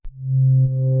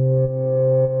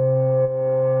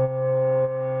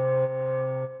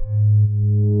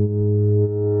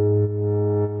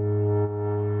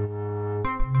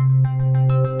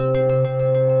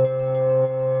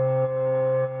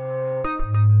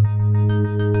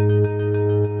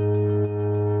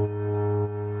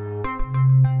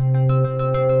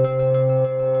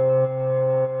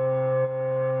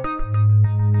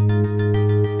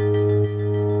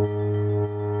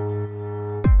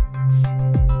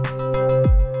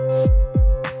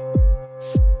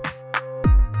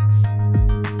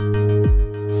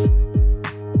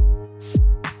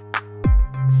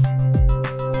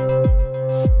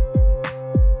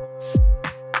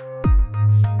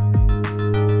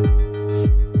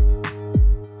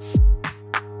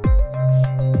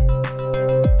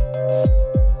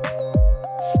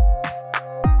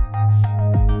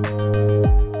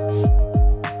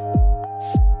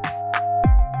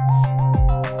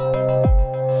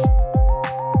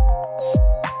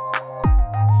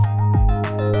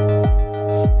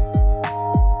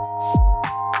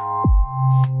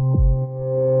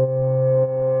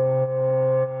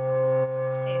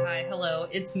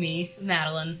It's me,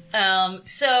 Madeline.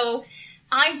 So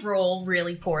I roll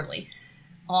really poorly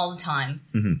all the time,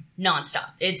 nonstop.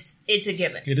 It's a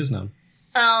given. It is known.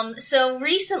 So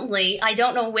recently, I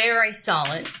don't know where I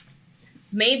saw it.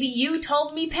 Maybe you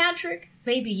told me, Patrick.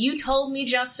 Maybe you told me,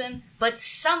 Justin. But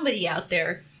somebody out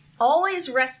there always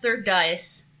rests their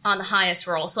dice on the highest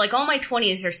roll. So, like, all my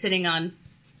 20s are sitting on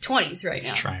 20s right now.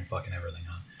 Let's try and fucking everything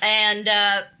on. And,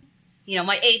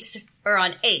 my 8s are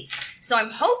on 8s. So I'm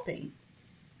hoping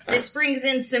this brings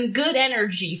in some good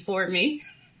energy for me.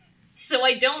 So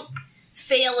I don't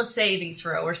fail a saving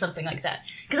throw or something like that.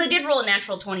 Because I did roll a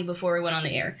natural 20 before we went on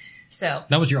the air. So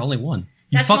That was your only one.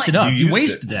 You That's fucked my- it up. You You used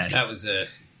wasted it. that. That was it.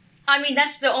 I mean,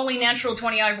 that's the only natural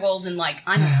 20 I've rolled in, like,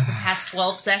 I don't know, the past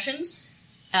 12 sessions.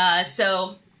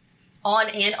 So, on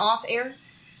and off air.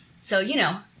 So,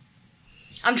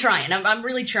 I'm trying. I'm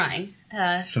really trying.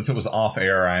 Since it was off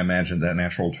air, I imagine that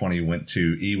natural 20 went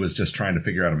to E was just trying to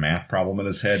figure out a math problem in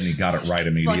his head, and he got it right Fucking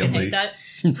immediately. hate that.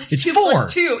 What's It's 2 4.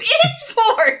 plus 2? It is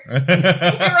 4! We're on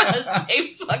the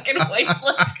same fucking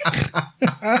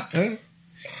wavelength.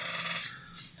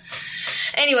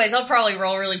 Anyways, I'll probably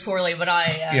roll really poorly, but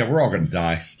Yeah, we're all going to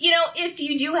die. if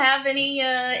you do have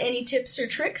any tips or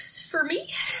tricks for me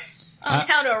on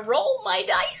how to roll my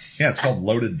dice, Yeah, it's called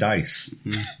loaded dice.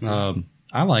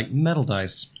 I like metal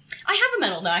dice. I have a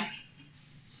metal die.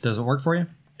 Does it work for you?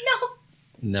 No.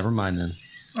 Never mind then.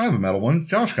 I have a metal one.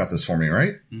 Josh got this for me,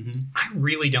 right? I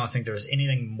really don't think there's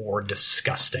anything more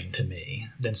disgusting to me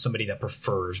than somebody that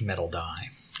prefers metal die.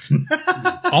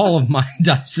 All of my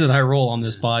dice that I roll on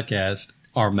this podcast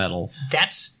are metal.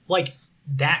 That's like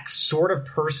that sort of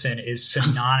person is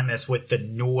synonymous with the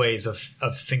noise of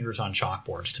fingers on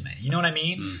chalkboards to me. You know what I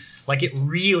mean? Like it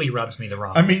really rubs me the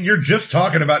wrong I way. mean, you're just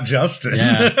talking about Justin.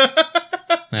 Yeah.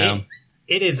 Well,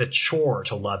 It is a chore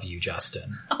to love you,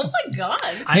 Justin. Oh my god.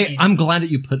 hey, I'm glad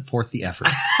that you put forth the effort.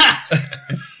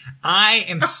 I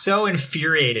am so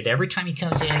infuriated every time he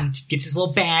comes in, he gets his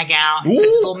little bag out, puts Ooh.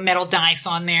 his little metal dice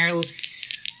on there.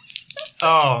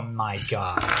 Oh my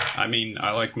god. I mean,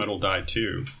 I like metal die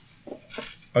too.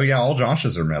 Oh, yeah, all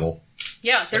Josh's are metal.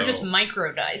 Yeah, they're So- just micro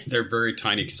dice. They're very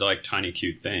tiny because I like tiny,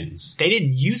 cute things. They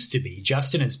didn't used to be.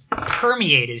 Justin has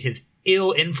permeated his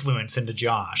ill influence into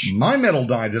Josh. My metal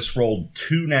die just rolled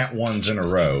 2 nat 1s in a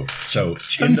row, so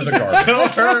into the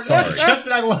garbage. Sorry.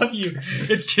 Justin, I love you.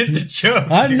 It's just a joke.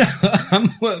 I know.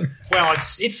 Well,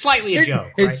 it's slightly a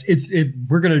joke, right?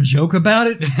 We're gonna joke about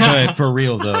it, but for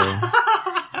real though.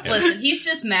 Listen, he's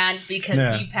just mad because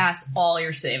Yeah. you pass all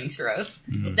your saving throws.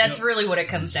 That's really what it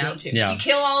comes down to. Yeah. You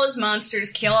kill all his monsters,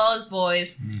 kill all his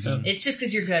boys. It's just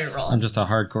because you're good at rolling. I'm just a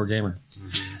hardcore gamer.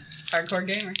 Hardcore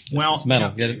gamer. Well, It's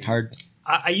metal. Get it hard.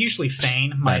 I usually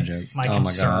feign my Bad joke. my Oh my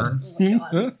concern. Oh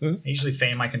my god. I usually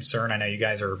feign my concern. I know you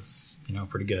guys are,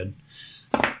 pretty good.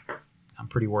 I'm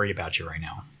pretty worried about you right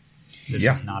now. This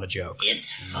Yeah. is not a joke.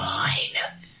 It's fine.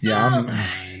 Yeah,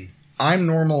 I'm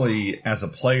normally, as a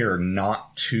player,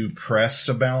 not too pressed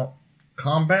about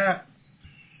combat.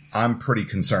 I'm pretty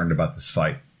concerned about this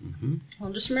fight.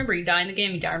 Well, just remember, you die in the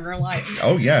game, you die in real life.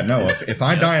 Oh, yeah, no. If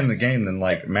I die in the game, then,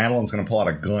 like, Madeline's going to pull out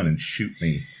a gun and shoot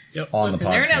me on Listen, the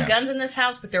podcast. there are no guns in this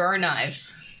house, but there are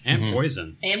knives. And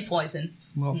poison. And poison.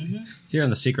 Well, here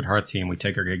on the Secret Hearth team, we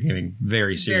take our gaming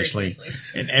very seriously.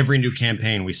 seriously. In every new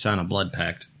campaign, we sign a blood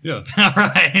pact Yeah. All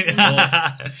right.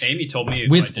 Well, Amy told me if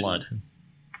I with didn't- blood.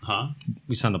 Huh?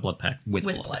 We sign the blood pact with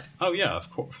With blood. Oh yeah,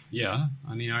 of course. Yeah.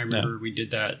 I mean, I remember we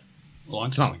did that a long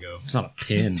It's time not ago. It's not a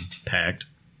pin pact.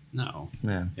 No.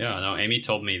 Yeah. Yeah. No. Amy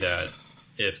told me that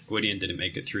if Gwydion didn't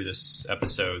make it through this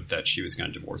episode, that she was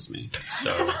going to divorce me.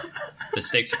 So the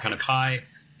stakes are kind of high,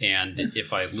 and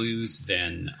if I lose,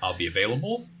 then I'll be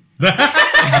available. Just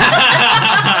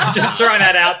throwing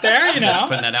that out there, Just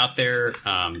putting that out there.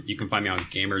 You can find me on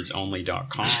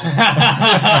gamersonly.com.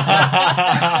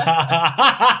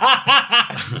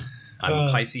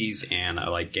 I'm Pisces, and I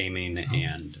like gaming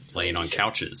and laying on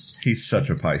couches. He's such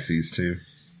a Pisces, too.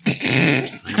 You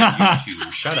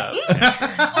two, shut up.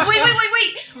 Oh, wait.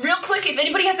 Real quick, if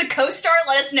anybody has a co-star,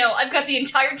 let us know. I've got the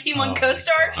entire team on Oh my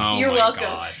co-star. God. Oh You're my welcome.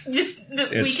 God. We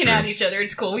can true. add each other.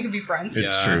 It's cool. We can be friends.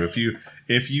 It's Yeah. true.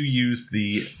 If you use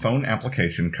the phone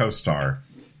application CoStar,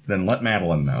 then let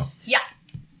Madeline know. Yeah.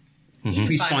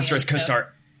 Please sponsor us, CoStar.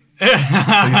 Please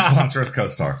sponsor us,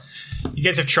 CoStar. You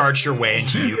guys have charged your way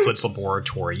into Euclid's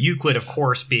laboratory. Euclid, of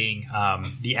course, being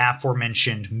the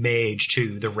aforementioned mage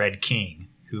to the Red King,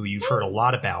 who you've heard a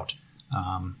lot about.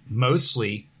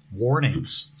 Mostly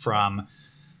warnings from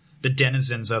the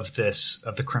denizens of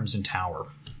the Crimson Tower,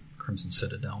 Crimson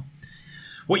Citadel.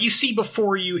 What you see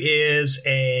before you is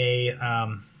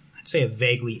I'd say a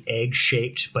vaguely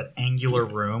egg-shaped but angular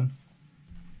room.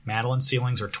 Madeline's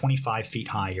ceilings are 25 feet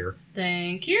high here.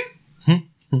 Thank you.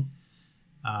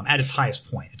 At its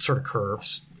highest point. It sort of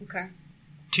curves. Okay.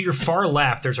 To your far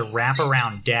left, there's a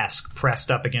wraparound desk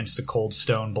pressed up against the cold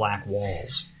stone black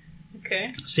walls.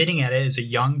 Okay. Sitting at it is a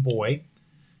young boy,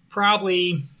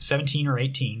 probably 17 or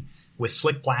 18, with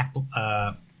slick black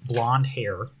blonde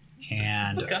hair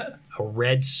and a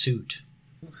red suit.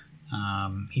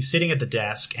 He's sitting at the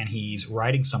desk and he's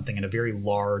writing something in a very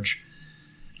large,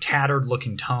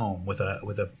 tattered-looking tome with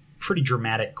a pretty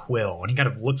dramatic quill. And he kind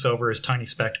of looks over his tiny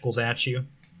spectacles at you,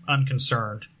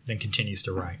 unconcerned, then continues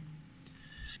to write.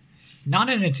 Not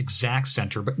in its exact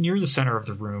center, but near the center of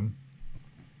the room,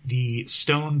 the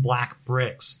stone black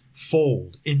bricks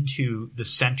fold into the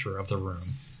center of the room,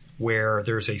 where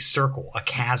there's a circle, a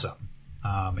chasm.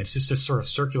 It's just a sort of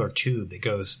circular tube that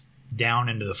goes down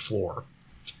into the floor.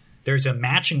 There's a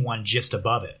matching one just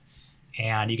above it,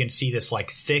 and you can see this like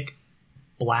thick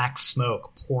black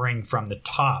smoke pouring from the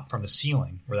top, from the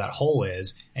ceiling where that hole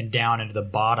is, and down into the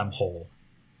bottom hole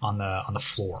on the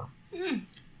floor.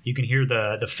 You can hear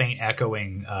the faint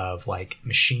echoing of like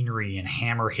machinery and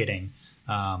hammer hitting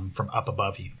from up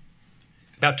above you.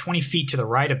 About 20 feet to the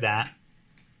right of that,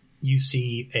 you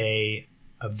see a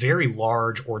very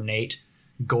large, ornate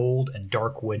gold and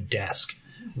dark wood desk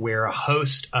where a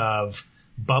host of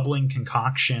bubbling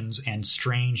concoctions and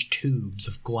strange tubes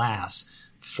of glass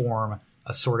form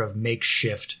a sort of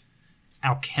makeshift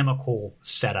alchemical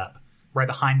setup. Right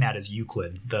behind that is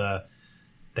Euclid, the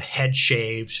head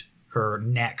shaved, her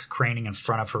neck craning in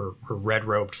front of her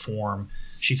red-robed form.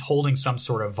 She's holding some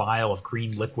sort of vial of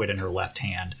green liquid in her left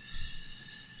hand.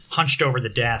 Hunched over the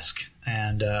desk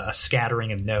and a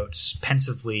scattering of notes,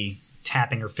 pensively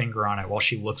tapping her finger on it while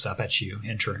she looks up at you,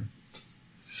 entering.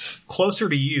 Closer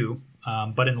to you,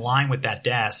 but in line with that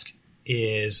desk,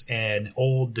 is an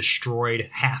old, destroyed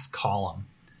half column.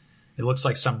 It looks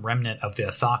like some remnant of the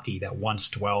Athaki that once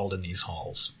dwelled in these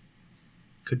halls.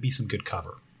 Could be some good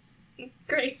cover.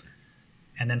 Great.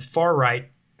 And then far right,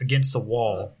 against the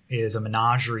wall, is a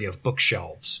menagerie of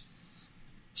bookshelves.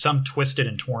 Some twisted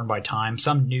and torn by time,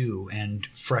 some new and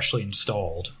freshly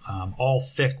installed, all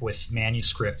thick with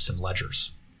manuscripts and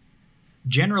ledgers.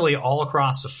 Generally, all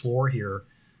across the floor here,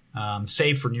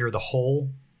 save for near the hole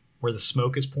where the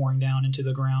smoke is pouring down into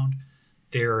the ground,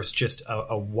 there's just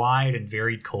a wide and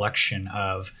varied collection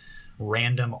of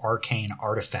random arcane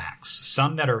artifacts.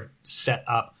 Some that are set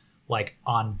up like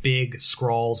on big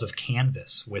scrawls of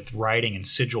canvas with writing and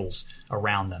sigils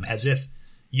around them, as if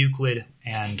Euclid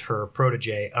and her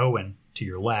protege, Owen, to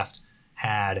your left,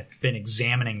 had been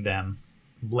examining them,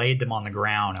 laid them on the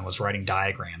ground, and was writing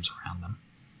diagrams around them.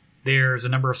 There's a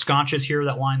number of sconces here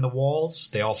that line the walls.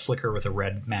 They all flicker with a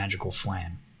red magical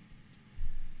flame.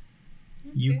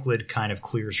 Okay. Euclid kind of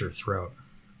clears her throat.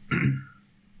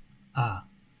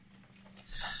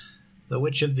 The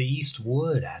Witch of the East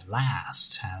Wood, at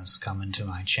last, has come into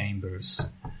my chambers.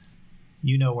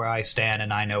 You know where I stand,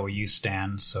 and I know where you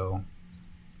stand, so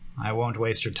I won't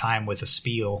waste your time with a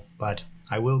spiel, but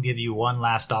I will give you one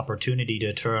last opportunity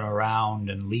to turn around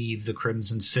and leave the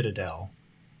Crimson Citadel.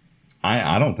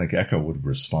 I don't think Echo would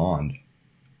respond.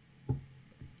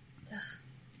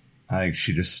 I think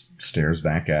she just stares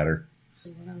back at her. I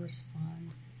want to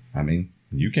respond. I mean,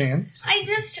 you can.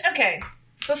 Okay.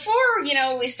 Before,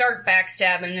 we start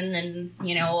backstabbing and then,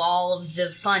 all of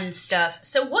the fun stuff.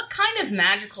 So what kind of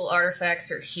magical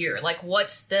artifacts are here? Like,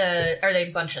 are they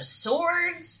a bunch of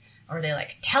swords? Are they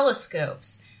like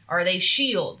telescopes? Are they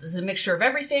shields? Is it a mixture of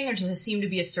everything, or does it seem to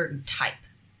be a certain type?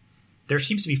 There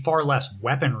seems to be far less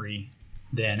weaponry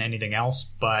than anything else,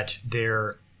 but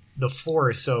the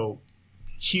floor is so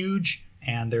huge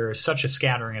and there is such a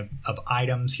scattering of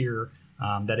items here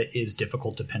that it is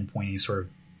difficult to pinpoint any sort of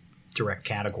direct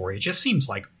category. It just seems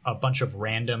like a bunch of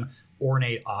random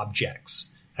ornate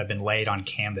objects have been laid on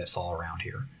canvas all around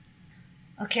here.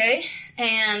 Okay,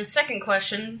 and second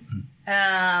question,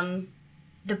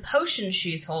 the potion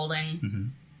she's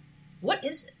holding, what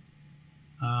is it?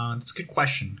 That's a good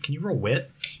question. Can you roll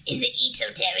wit? Is it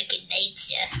esoteric in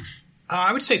nature?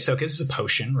 I would say so, because it's a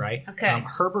potion, right? Okay.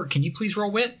 Herbert, can you please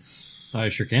roll wit? I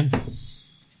sure can.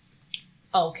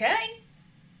 Okay.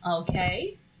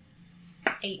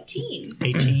 18.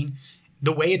 18.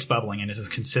 The way it's bubbling and its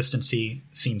consistency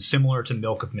seems similar to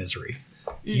milk of misery.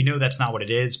 You know that's not what it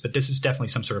is, but this is definitely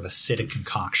some sort of acidic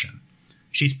concoction.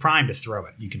 She's primed to throw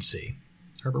it, you can see.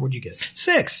 Herbert, what'd you get?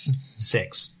 6.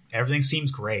 6. Everything seems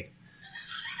great.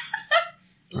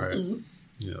 All right.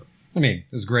 Yeah. I mean,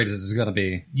 as great as it's going to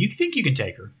be. You think you can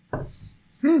take her.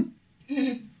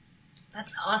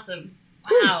 That's awesome.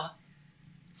 Wow.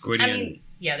 Gwydion,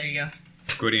 yeah, there you go.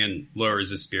 Gwydion lowers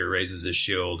his spear, raises his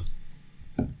shield,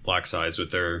 locks eyes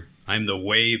with her. I'm the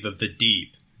wave of the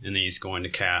deep. And then he's going to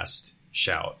cast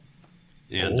Shout.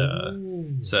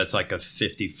 And so it's like a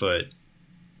 50-foot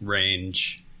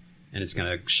range, and it's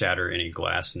going to shatter any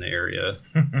glass in the area.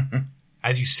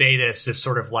 As you say this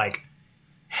sort of like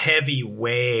heavy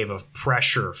wave of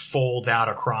pressure folds out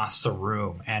across the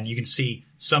room, and you can see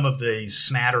some of these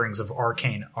smatterings of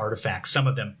arcane artifacts, some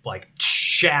of them like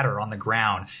shatter on the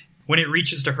ground. When it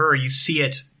reaches to her, you see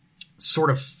it sort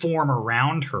of form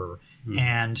around her,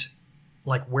 and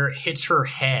like where it hits her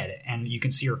head, and you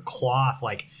can see her cloth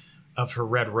like of her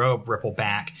red robe ripple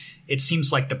back. It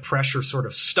seems like the pressure sort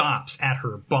of stops at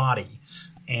her body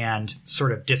and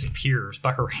sort of disappears.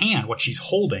 But her hand, what she's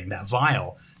holding, that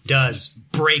vial, does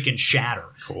break and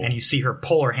shatter. Cool. And you see her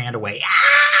pull her hand away.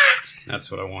 Ah!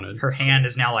 That's what I wanted. Her hand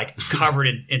is now like covered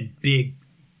in big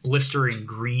blistering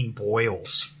green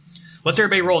boils. Let's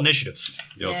everybody roll initiative.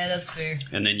 Yep. Yeah, that's fair.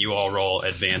 And then you all roll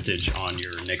advantage on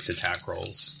your next attack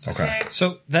rolls. Okay.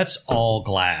 So that's all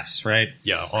glass, right?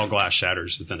 Yeah, all glass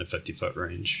shatters within a 50-foot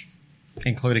range.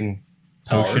 Including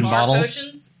potion More bottles?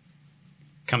 potions?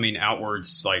 Coming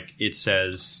outwards, like it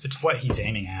says. It's what he's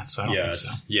aiming at, so I don't think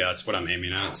so. It's what I'm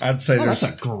aiming at. I'd say Oh, there's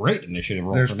that's a great initiative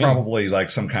roll there's for me. probably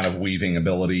like some kind of weaving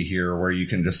ability here where you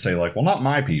can just say like, well, not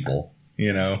my people,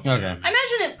 you know? Okay. I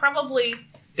imagine it probably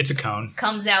It's a cone.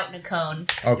 comes out in a cone.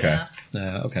 Okay.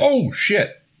 Yeah. Okay. Oh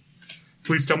shit!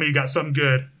 Please tell me you got something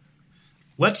good.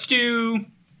 Let's do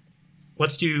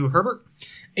Herbert.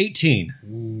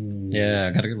 18. Yeah,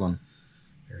 I got a good one.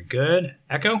 Very good.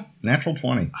 Echo. Natural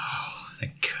 20. Oh,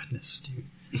 thank goodness, dude.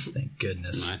 Thank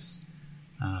goodness. Nice.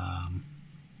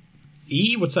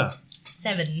 E, what's up?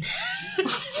 7.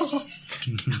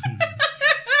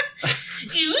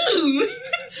 Ooh.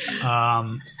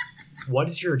 What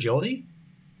is your agility?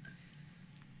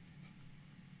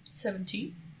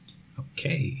 17.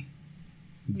 Okay.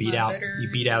 You beat Am I out better you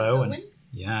beat out Owen. Owen?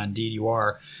 Yeah, indeed you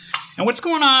are. And what's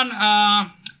going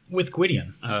on with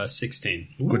Gwydion? 16.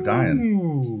 Good dying.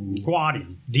 Ooh,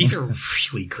 Gwydion. These are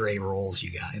really great rolls,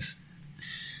 you guys.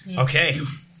 Okay.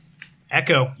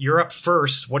 Echo, you're up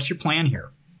first. What's your plan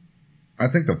here? I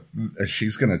think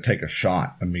she's going to take a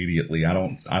shot immediately. I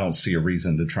don't see a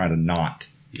reason to try to not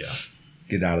Yeah.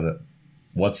 get out of the.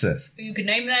 What's this? You could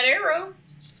name that arrow.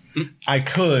 I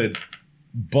could,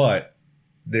 but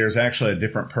there's actually a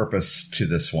different purpose to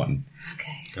this one.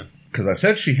 Okay. Because I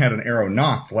said she had an arrow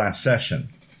knocked last session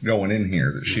going in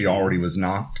here, that she already was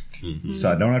knocked. Mm-hmm.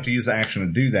 So I don't have to use the action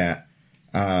to do that.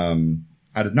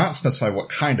 I did not specify what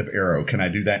kind of arrow. Can I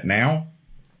do that now?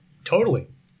 Totally.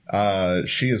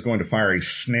 She is going to fire a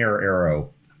snare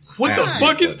arrow. What the Nice.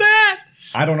 fuck is that?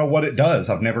 I don't know what it does.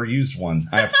 I've never used one.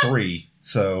 I have 3.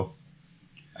 So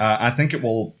I think it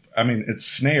will. I mean, its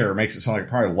snare makes it sound like it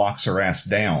probably locks her ass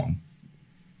down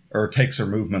or takes her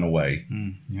movement away.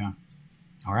 Yeah.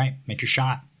 All right. Make your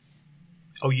shot.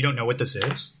 Oh, you don't know what this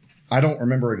is? I don't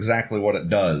remember exactly what it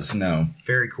does. No.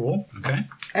 Very cool. Okay.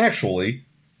 Actually,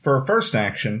 for her first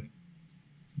action,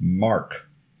 mark.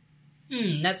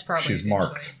 That's probably She's a good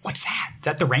marked. choice. What's that? Is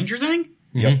that the ranger thing?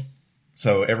 Yep.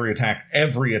 So every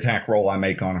attack roll I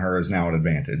make on her is now an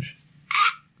advantage.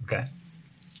 Okay.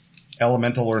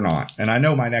 Elemental or not. And I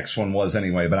know my next one was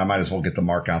anyway, but I might as well get the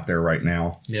mark out there right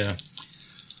now. Yeah.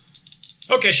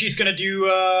 Okay, she's going to do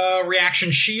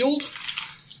reaction shield.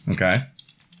 Okay.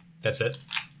 That's it.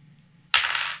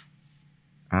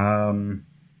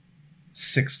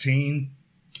 16.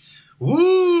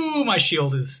 Ooh, my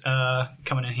shield is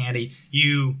coming in handy.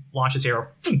 You launch this arrow,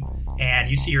 and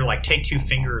you see her like take 2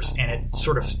 fingers, and it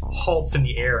sort of halts in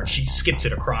the air, and she skips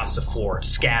it across the floor. It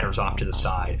scatters off to the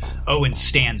side. Owen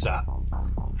stands up.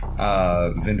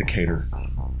 Vindicator.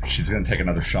 She's going to take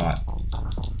another shot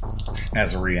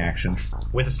as a reaction.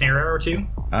 With a snare arrow, too?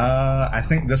 I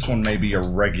think this one may be a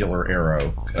regular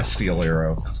arrow, a steel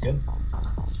arrow. Sounds good.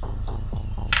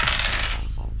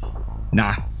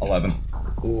 Nah, 11.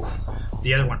 Ooh.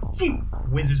 The other one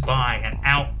whizzes by and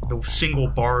out the single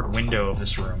barred window of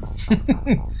this room.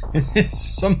 Is it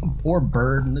some poor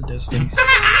bird in the distance?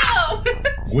 Ow!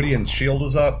 Gwydion's shield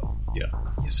is up. Yeah.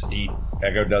 Yes, indeed.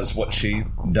 Ego does what she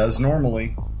does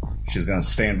normally. She's going to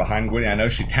stand behind Gwydion. I know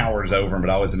she towers over him, but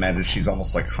I always imagine she's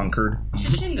almost like hunkered.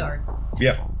 She's shin guard.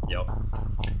 Yep. Yep.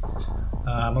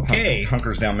 Okay.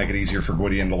 Hunkers down, make it easier for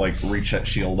Gwydion to like reach that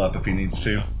shield up if he needs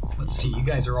to. Let's see. You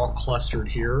guys are all clustered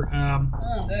here.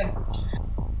 Oh, good.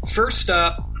 First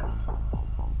up,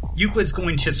 Euclid's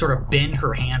going to sort of bend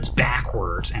her hands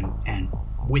backwards and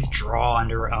withdraw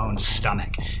under her own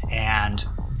stomach. And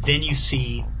then you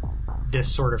see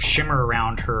this sort of shimmer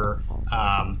around her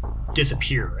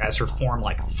disappear as her form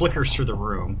like flickers through the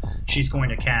room. She's going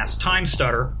to cast Time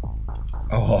Stutter.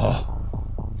 Oh.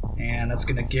 And that's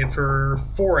going to give her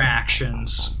 4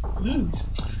 actions.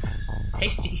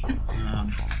 Tasty.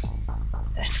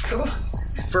 That's cool.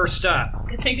 First up,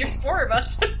 Good thing there's 4 of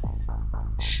us.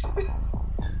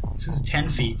 this is 10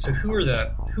 feet. So who are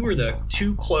the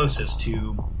 2 closest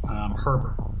to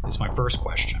Herbert? Is my first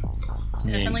question.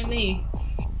 Definitely me.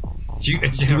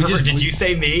 Did you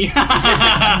say me? No,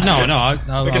 I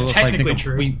Because was technically thinking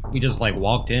true. we just like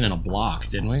walked in a block,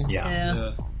 didn't we?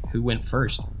 Yeah. Who went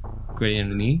first? Gwydion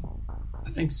and me? I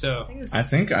think so. I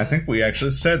think we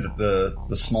actually said that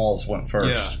the Smalls went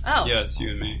first. Oh. Yeah, it's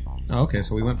you and me. Oh, okay,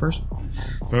 so we went first.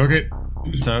 Fuck it.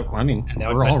 So I mean, And that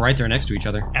would we're all put- right there next to each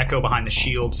other. Echo behind the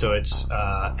shield, so it's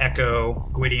Echo,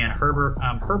 Gwydion, Herbert.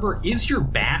 Herbert, is your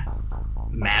bat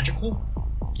magical?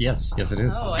 Yes, it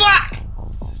is. Oh, Fuck!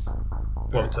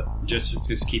 What's up?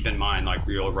 Just keep in mind, like,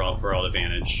 real roll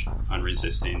advantage on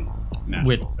resisting magical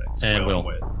Wit effects. and will.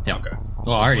 Wit. Yeah. Okay.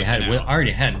 Well, I already Just had looking will. out. I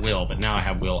already had will, but now I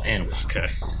have will and will. Okay.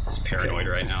 It's paranoid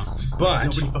right now. But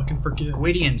Nobody fucking forget.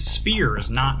 Gwydion's spear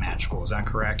is not magical, is that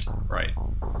correct? Right.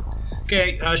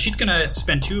 Okay, she's going to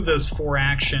spend 2 of those 4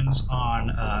 actions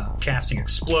on casting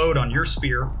Explode on your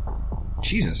spear.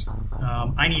 Jesus.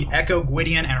 I need Echo,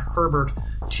 Gwydion, and Herbert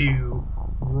to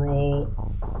roll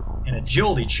an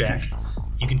agility check.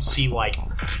 You can see, like,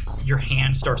 your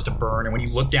hand starts to burn, and when you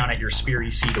look down at your spear,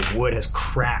 you see the wood has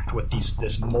cracked with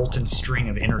this molten string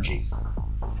of energy.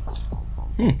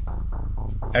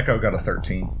 Echo got a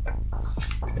 13.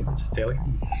 Okay, that's a failure.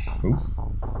 Ooh.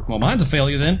 Well, mine's a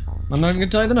failure then. I'm not even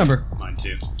gonna tell you the number. Mine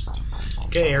too.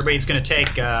 Okay, everybody's going to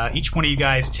take, each one of you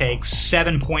guys takes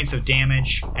 7 points of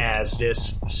damage as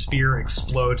this spear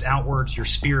explodes outwards. Your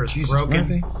spear is Jesus,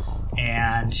 broken, Murphy.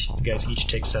 and you guys each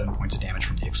take 7 points of damage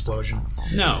from the explosion.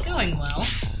 No. It's going well.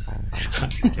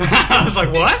 I was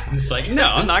like, what? It's like, no,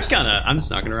 I'm just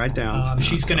not gonna write down.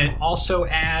 She's going to also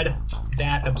add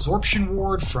that absorption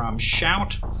ward from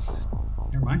Shout.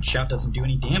 Never mind, Shout doesn't do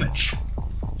any damage.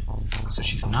 So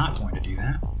she's not going to do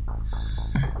that.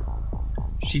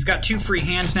 She's got 2 free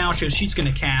hands now, so she's going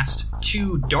to cast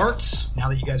 2 darts. Now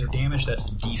that you guys are damaged, that's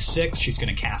D6. She's going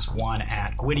to cast 1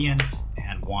 at Gwydion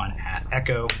and 1 at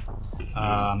Echo.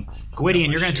 Gwydion,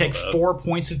 you're going to take 4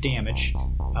 points of damage.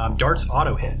 Darts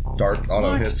auto hit. Dart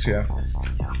auto hits, yeah.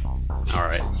 All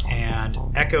right. And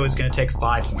Echo is going to take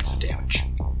 5 points of damage.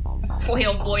 Boy,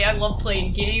 oh boy, I love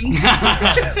playing games.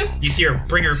 You see her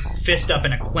bring her fist up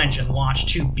in a clench and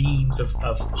launch 2 beams of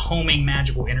homing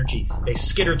magical energy. They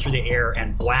skitter through the air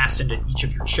and blast into each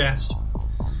of your chest.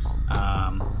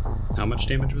 How much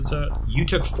damage was that? You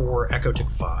took 4, Echo took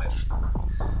 5.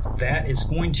 That is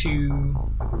going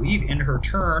to, I believe, end her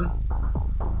turn.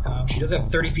 She does have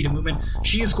 30 feet of movement.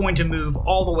 She is going to move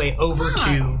all the way over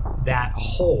to that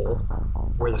hole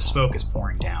where the smoke is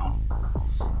pouring down.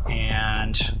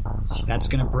 And that's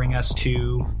going to bring us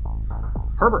to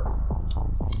Herbert.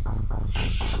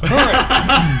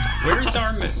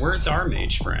 Where's our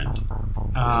mage friend?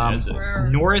 Is it?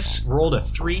 Norris rolled a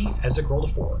 3, Ezek rolled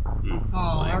a 4. Oh,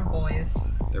 our boys.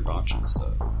 They're botching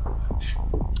stuff.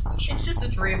 It's just the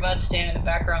 3 of us standing in the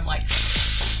background like,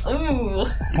 ooh.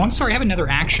 Oh, I'm sorry, I have another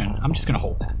action. I'm just going to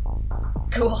hold that.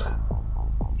 Cool.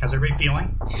 How's everybody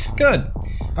feeling? Good.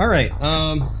 All right.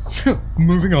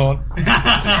 Moving on.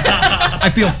 I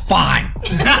feel fine.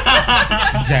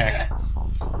 Zach.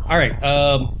 All right.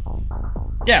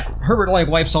 Yeah. Herbert like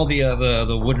wipes all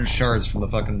the wooden shards from the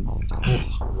fucking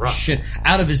Rough. shit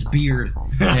out of his beard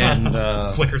and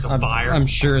Flickers of fire. I'm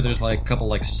sure there's like a couple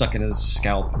like stuck in his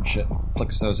scalp and shit.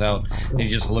 Flicks those out. And he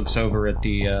just looks over at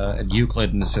the at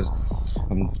Euclid and says,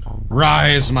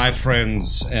 "Rise, my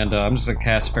friends." And I'm just gonna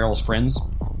cast Farrell's Friends.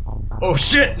 Oh,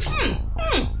 shit!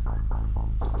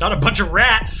 Not a bunch of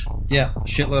rats! Yeah,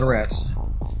 shitload of rats.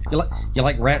 You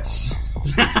like rats?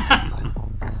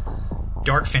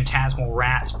 Dark phantasmal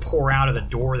rats pour out of the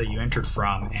door that you entered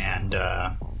from and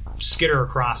skitter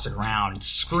across the ground,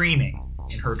 screaming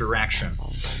in her direction.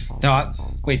 No,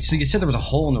 wait. So you said there was a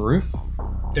hole in the roof?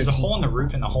 There's a hole in the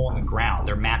roof and the hole in the ground.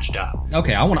 They're matched up.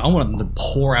 Okay, I want them to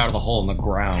pour out of the hole in the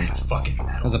ground, It's fucking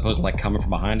metal. as opposed to like coming from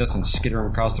behind us and skittering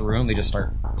across the room. They just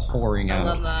start pouring I out.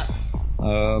 love that.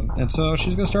 And so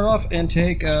she's gonna start off and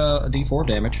take a D4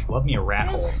 damage. Love me a rat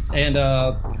hole. And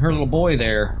her little boy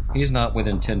there, he's not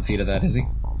within 10 feet of that, is he?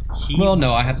 He, Well,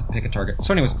 no, I have to pick a target.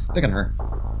 So, anyways, pick on her.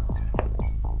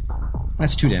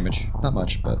 That's 2 damage. Not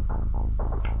much, but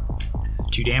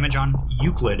 2 damage on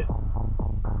Euclid.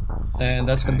 and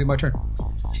that's gonna be my turn.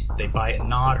 They bite and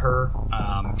nod her.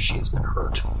 She has been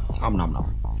hurt. Nom nom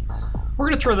nom. We're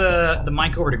gonna throw the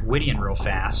mic over to Gwydion real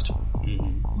fast.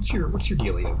 What's your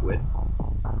dealio, Gwyd?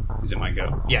 Is it my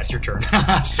go? Yeah, it's your turn.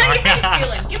 How Sorry. you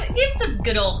feeling? Give us a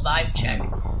good old vibe check.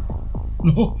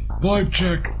 Vibe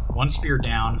check. One spear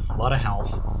down, a lot of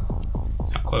health.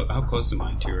 How close am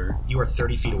I to her? You are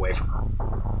 30 feet away from her.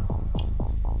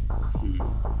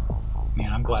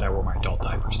 Man, I'm glad I wore my adult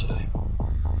diapers today.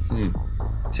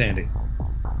 It's handy.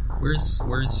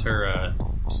 Where's her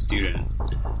student?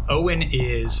 Owen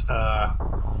is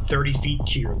 30 feet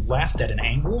to your left at an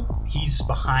angle. He's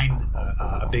behind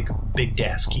a big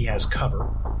desk. He has cover.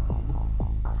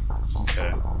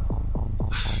 Okay.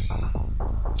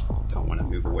 Don't want to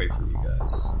move away from you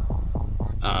guys.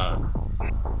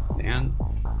 Man,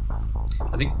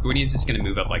 I think Gwydion's just going to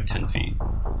move up like 10 feet.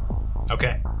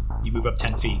 Okay. You move up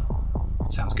 10 feet.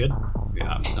 Sounds good.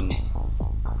 Yeah,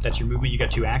 That's your movement. You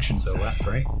got 2 actions though left,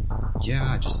 right? yeah.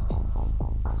 I'm just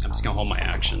gonna hold my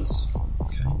actions.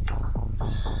 Okay.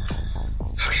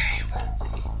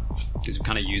 Because we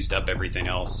kind of used up everything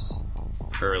else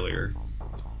earlier,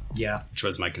 Yeah. which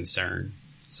was my concern.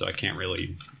 So I can't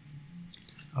really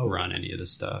run any of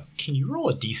this stuff. Can you roll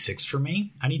a d6 for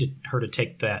me? I need her to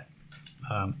take that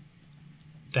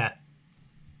that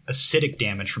acidic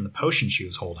damage from the potion she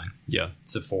was holding. Yeah,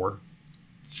 it's a 4.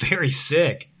 Very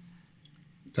sick.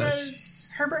 Does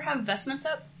Herbert have vestments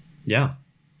up? Yeah.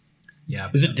 Yeah.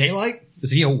 Is it daylight?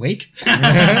 Is he awake?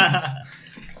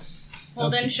 Well,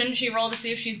 then shouldn't she roll to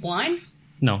see if she's blind?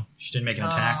 No. She didn't make an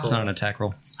attack It's roll. not an attack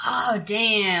roll. Oh,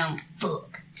 damn.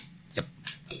 Fuck. Yep.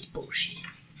 This bullshit.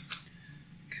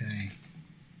 Okay.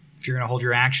 If you're going to hold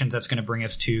your actions, that's going to bring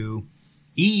us to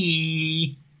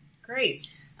E. Great.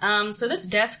 So this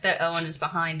desk that Owen is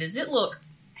behind, does it look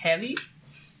heavy?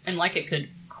 And like it could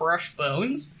crush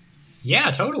bones?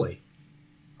 Yeah, totally.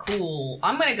 Cool.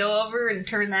 I'm gonna go over and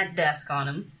turn that desk on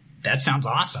him. That sounds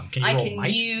awesome. Can you I roll can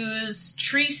might? use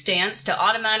tree stance to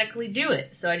automatically do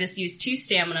it. So I just use 2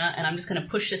 stamina, and I'm just gonna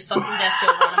push this fucking desk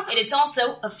over on him. And it's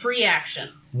also a free action.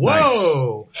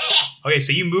 Whoa! Okay,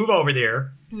 so you move over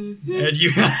there, and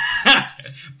you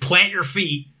plant your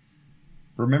feet.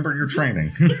 Remember your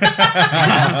training.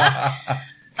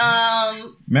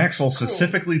 Maxwell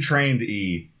specifically trained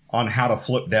E on how to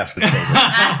flip desks over.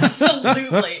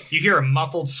 Absolutely. You hear a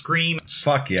muffled scream.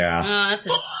 Fuck yeah. That's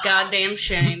a goddamn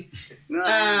shame.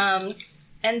 And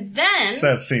then... It's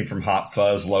that scene from Hot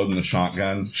Fuzz loading the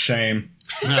shotgun. Shame.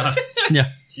 Yeah.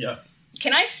 Yeah.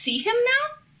 Can I see him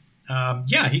now?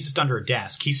 Yeah, he's just under a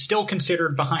desk. He's still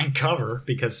considered behind cover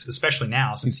because, especially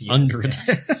now, since he Under a is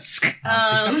desk. desk. So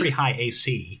he's got pretty high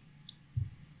AC.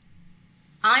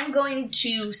 I'm going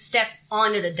to step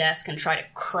onto the desk and try to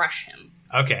crush him.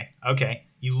 Okay.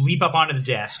 You leap up onto the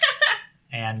desk,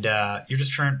 and you're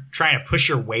just trying to push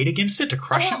your weight against it to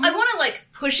crush him. I want to,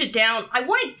 push it down. I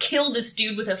want to kill this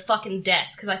dude with a fucking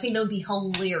desk, because I think that would be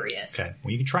hilarious. Okay,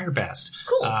 well, you can try your best.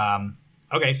 Cool.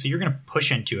 Okay, so you're going to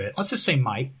push into it. Let's just say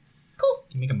might. Cool.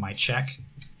 You make a might check.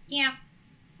 Yeah.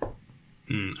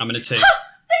 I'm going to take...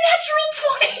 The natural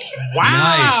 20!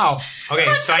 Wow! Okay,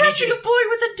 I'm so I need crushing you a boy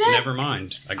with a desk! Never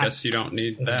mind. I guess you don't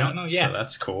need that. don't know yet. So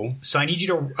that's cool. So I need you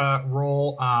to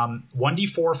roll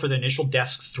 1d4 for the initial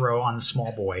desk throw on the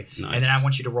small boy, Nice. and then I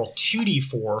want you to roll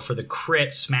 2d4 for the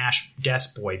crit smash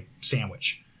desk boy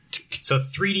sandwich. So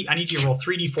 3d. I need you to roll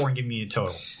 3d4 and give me a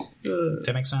total. Does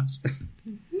that make sense?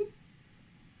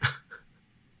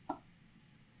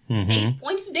 8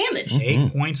 points of damage.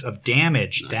 8 points of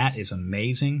damage. Nice. That is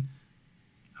amazing.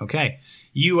 Okay.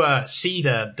 You see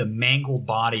the mangled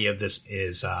body of this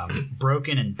is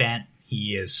broken and bent.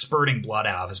 He is spurting blood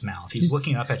out of his mouth. He's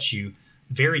looking up at you,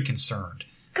 very concerned.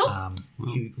 Cool.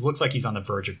 He looks like he's on the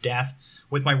verge of death.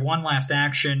 With my one last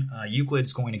action,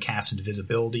 Euclid's going to cast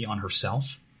invisibility on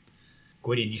herself.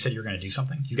 Gwydion, you said you were going to do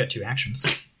something? You've got 2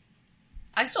 actions.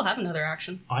 I still have another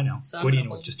action. I know. So I'm Gwydion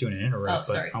gonna was hold- just doing an interrupt,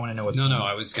 Oh, sorry. but I want to know what's No, going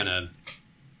I was going to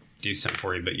do something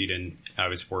for you, but you didn't. I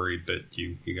was worried, but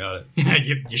you got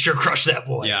it. you sure crushed that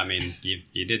boy. Yeah, I mean,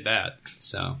 you did that,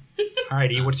 so... All right,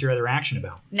 E, what's your other action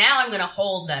about? Now I'm going to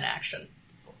hold that action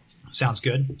Sounds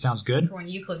good. Sounds good. for when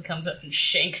Euclid comes up and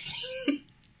shakes me.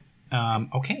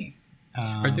 Okay.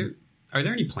 Are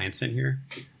there any plants in here?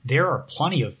 There are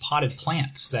plenty of potted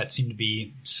plants that seem to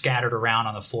be scattered around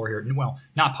on the floor here. Well,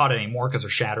 not potted anymore because they're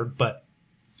shattered, but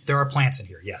there are plants in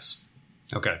here, yes.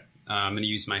 Okay. I'm going to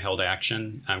use my held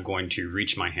action. I'm going to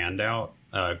reach my hand out.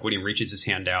 Gwydion reaches his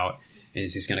hand out, and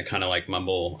he's going to kind of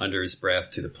mumble under his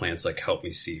breath to the plants, help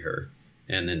me see her.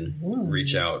 And then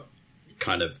reach out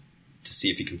kind of to see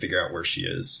if he can figure out where she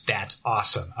is. That's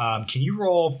awesome. Can you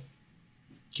roll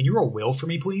will for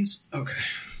me, please? Okay.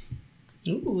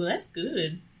 Ooh, that's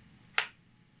good.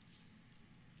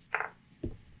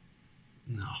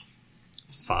 No.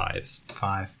 5.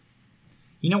 5.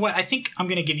 You know what? I think I'm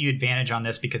going to give you advantage on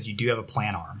this because you do have a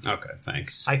plant arm. Okay,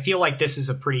 thanks. I feel like this is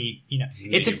a pretty, it's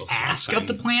an Medieval smart ask thing. of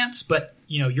the plants, but,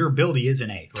 your ability is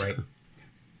innate, right?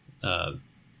 So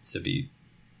it'd be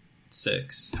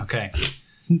 6. Okay.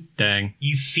 Dang.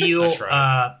 You I feel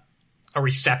tried. a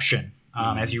reception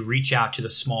as you reach out to the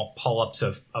small polyps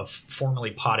of formerly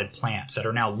potted plants that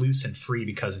are now loose and free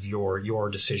because of your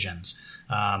decisions.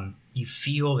 You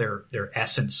feel their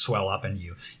essence swell up in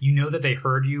you. You know that they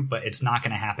heard you, but it's not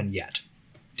going to happen yet.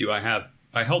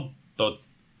 I held both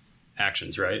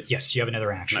actions, right? Yes, you have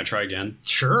another action. Can I try again?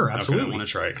 Sure, Okay, absolutely. I want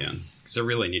to try again because I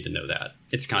really need to know that.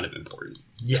 It's kind of important.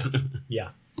 Yeah, yeah.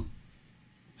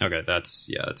 Okay, that's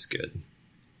good.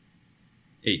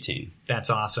 18. That's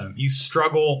awesome. You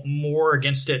struggle more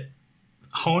against it,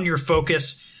 hone your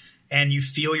focus, and you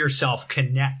feel yourself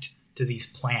connect to these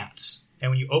plants.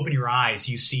 And when you open your eyes,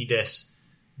 you see this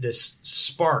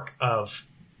spark of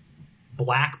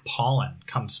black pollen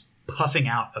comes puffing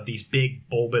out of these big,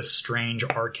 bulbous, strange,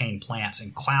 arcane plants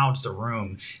and clouds the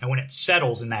room. And when it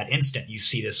settles in that instant, you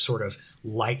see this sort of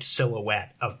light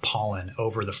silhouette of pollen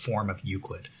over the form of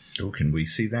Euclid. Oh, can we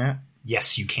see that?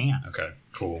 Yes, you can. Okay,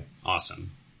 cool.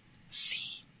 Awesome. Scene.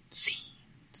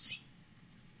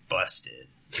 Busted.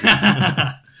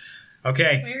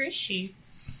 Okay. Where is she?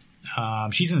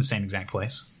 She's in the same exact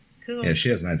place. Cool. Yeah, she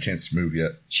hasn't had a chance to move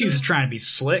yet. She was trying to be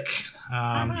slick.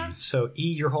 So,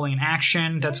 E, you're holding an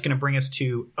action. That's going to bring us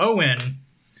to Owen.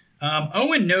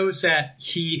 Owen knows that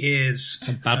he is...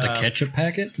 About to catch a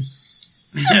packet?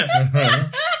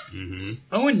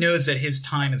 Owen knows that his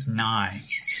time is nigh.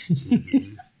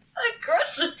 I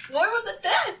crushed this boy with a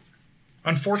desk.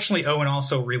 Unfortunately, Owen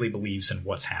also really believes in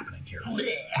what's happening here.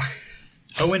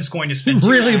 Owen's going to spend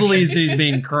Really believes he's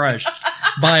being crushed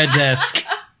by a desk.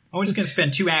 Owen's going to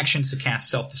spend 2 actions to cast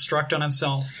self-destruct on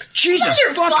himself. Jesus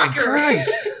fucking Motherfucker.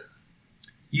 Christ!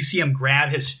 You see him grab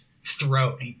his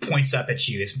throat and he points up at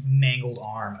you, his mangled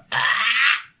arm.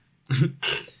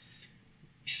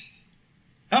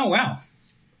 Oh, wow.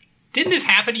 Didn't this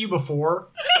happen to you before?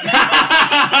 Yeah,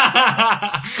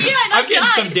 and I'm getting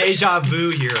I some died. deja vu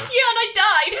here. Yeah, and I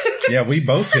died. Yeah, we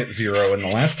both hit 0 in the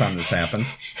last time this happened.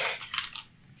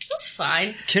 That's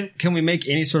fine. Can we make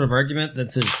any sort of argument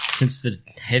that since the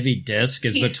heavy desk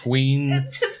is He- between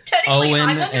It's technically Owen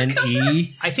I'm and undercover.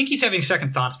 E? I think he's having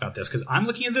second thoughts about this because I'm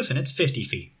looking at this and it's 50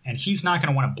 feet, and he's not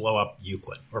going to want to blow up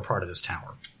Euclid or part of this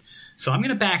tower. So I'm going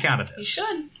to back out of You this.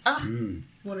 should. Oh,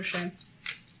 what a shame.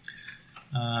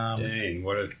 Dang,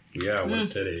 what a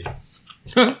pity.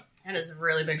 That is a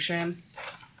really big shame.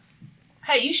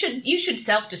 Hey, you should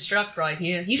self-destruct right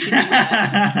here. You should do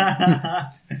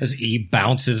that. As E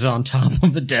bounces on top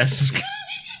of the desk.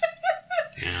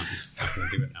 Yeah, I'm gonna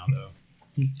do it now though.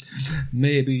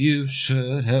 Maybe you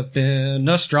should have been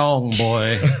a strong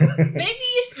boy. Maybe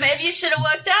you should have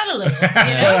worked out a little. You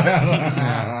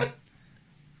know?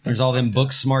 There's all them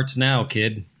book smarts now,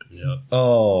 kid. Yep.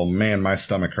 Oh, man, my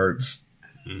stomach hurts.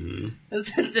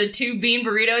 Is it the 2 bean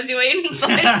burritos you ate in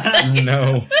 5 seconds?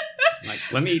 No.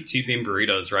 Like, let me eat 2 bean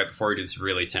burritos right before we do this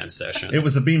really tense session. It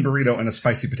was a bean burrito and a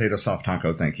spicy potato soft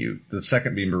taco, thank you. The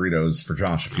second bean burrito is for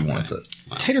Josh if he wants it.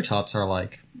 Tater tots are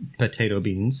like potato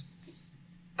beans.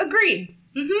 Agreed.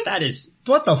 That is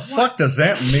What the fuck does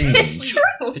that mean? It's true.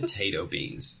 potato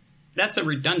beans. That's a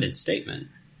redundant statement.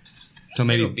 So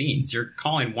Potato maybe beans. You're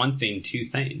calling one thing 2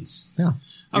 things. yeah.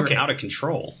 You're Okay. out of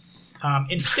control.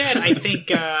 Instead, I think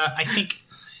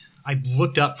I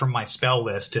looked up from my spell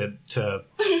list to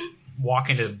walk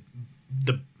into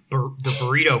the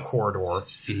burrito corridor,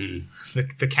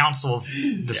 the council of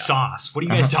the sauce. What are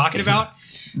you guys talking about?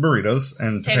 Burritos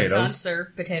and Tater potatoes. tots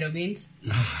or potato beans.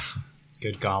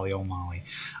 Good golly, oh molly!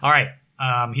 All right,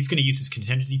 he's going to use his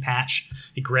contingency patch.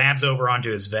 He grabs over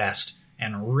onto his vest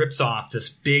and rips off this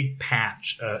big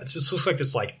patch. It just looks like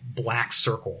this black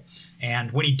circle.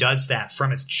 And when he does that, from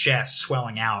his chest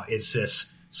swelling out is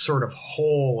this sort of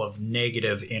hole of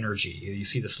negative energy. You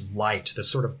see this light, this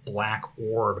sort of black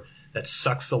orb that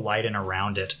sucks the light in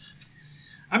around it.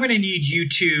 I'm going to need you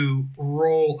to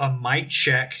roll a might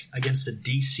check against a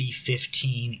DC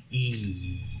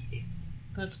 15E.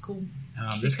 That's cool.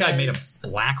 This guy made a Because-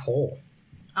 black hole.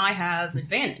 I have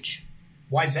advantage.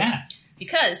 Why's that?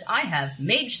 Because I have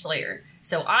Mage Slayer,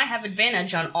 so I have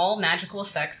advantage on all magical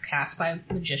effects cast by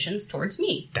magicians towards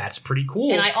me. That's pretty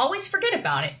cool. And I always forget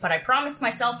about it, but I promised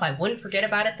myself I wouldn't forget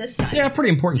about it this time. Yeah,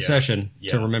 pretty important session to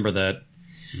Yeah. remember that.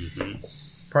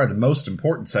 Probably the most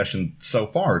important session so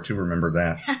far to remember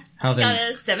that. How Got then?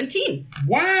 a 17.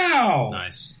 Wow!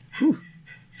 Nice.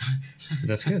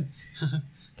 That's good.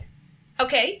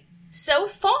 Okay, so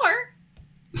far,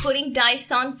 putting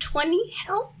dice on 20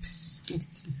 helps. I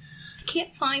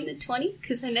can't find the 20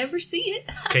 because I never see it.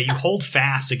 Okay, you hold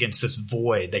fast against this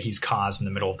void that he's caused in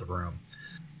the middle of the room.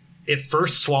 It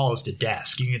first swallows the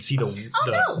desk. You can see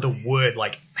the wood,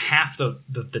 like half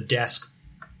the desk.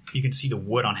 You can see the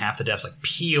wood on half the desk like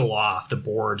peel off, the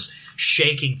boards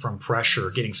shaking from pressure,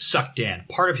 getting sucked in.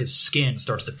 Part of his skin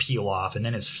starts to peel off, and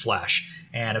then his flesh.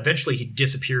 And eventually he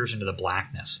disappears into the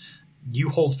blackness. You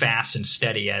hold fast and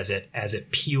steady as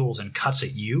it peels and cuts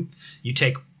at you. You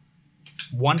take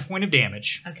 1 point of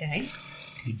damage. Okay.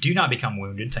 You do not become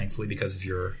wounded, thankfully, because of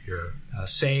your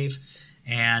save.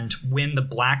 And when the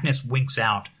blackness winks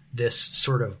out, this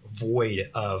sort of void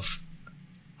of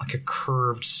like a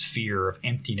curved sphere of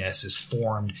emptiness is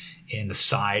formed in the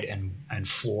side and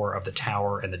floor of the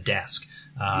tower and the desk.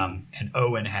 And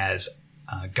Owen has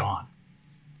gone.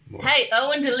 Hey,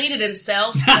 Owen deleted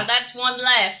himself, so that's one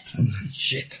less.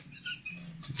 Shit.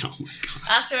 Oh my god.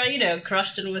 After,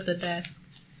 crushed him with the desk.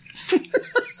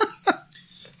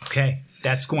 Okay,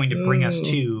 that's going to bring us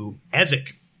to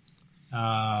Ezek.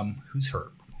 Who's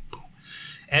hurt?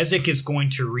 Ezek is going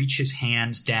to reach his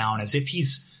hands down as if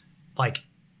he's like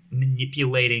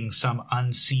manipulating some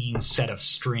unseen set of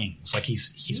strings, like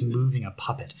he's moving a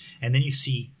puppet. And then you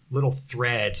see little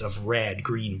threads of red,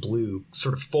 green, blue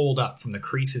sort of fold up from the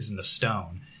creases in the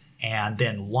stone and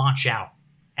then launch out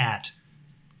at...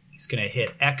 He's going to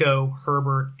hit Echo,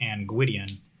 Herbert, and Gwydion.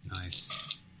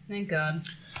 Nice. Thank God.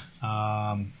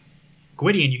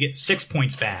 Gwydion, you get 6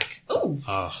 points back. Ooh.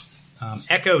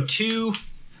 Echo 2,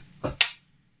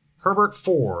 Herbert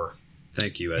 4.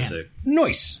 Thank you, Ezek.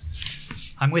 Nice.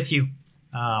 I'm with you.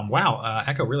 Wow,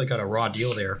 Echo really got a raw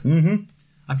deal there. Mm-hmm.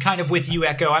 I'm kind of with you,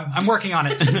 Echo. I'm working on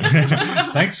it.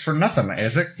 Thanks for nothing,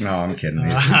 Ezek. No, I'm kidding.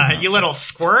 You little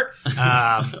squirt.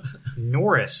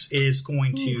 Norris is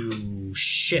going to...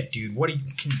 Shit, dude. What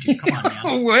can you do? Come on, man.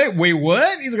 Oh, wait,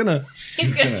 what? He's gonna shit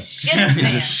his He pants.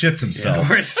 just shits himself.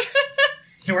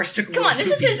 Norris took a Come little on, this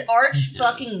is poopy. his arch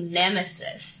fucking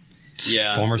nemesis.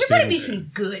 Yeah. former There might be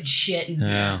student. some good shit in here.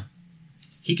 Yeah.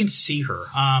 He can see her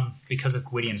because of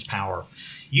Gwydion's power.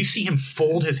 You see him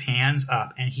fold his hands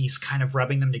up, and he's kind of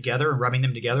rubbing them together,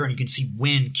 and you can see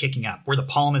wind kicking up. Where the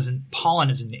pollen is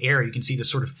in the air, you can see this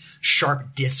sort of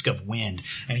sharp disc of wind,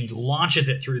 and he launches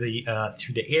it through the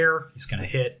air. He's going to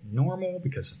hit normal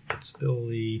because of its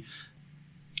ability.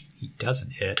 He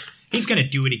doesn't hit. He's going to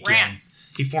do it again. Rats.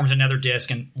 He forms another disc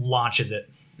and launches it.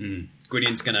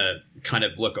 Gwydion's gonna kind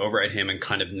of look over at him and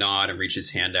kind of nod and reach his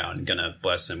hand out and gonna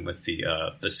bless him with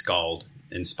the Scald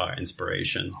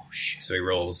inspiration. Oh shit! So he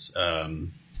rolls.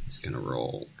 He's gonna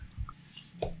roll.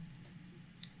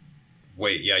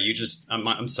 Wait, yeah, you just.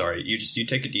 I'm sorry. You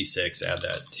take a d6, add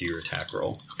that to your attack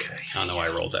roll. Okay. I don't know why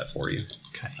I rolled that for you.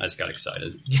 Okay. I just got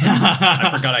excited. I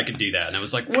forgot I could do that, and I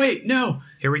was like, wait, no.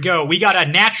 Here we go. We got a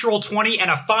natural 20 and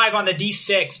a 5 on the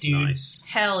d6, dude. Nice.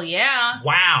 Hell yeah.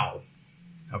 Wow.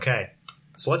 Okay.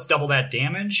 So let's double that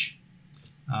damage.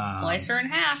 Slice her in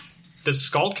half. Does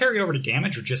Scald carry over to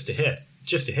damage or just a hit?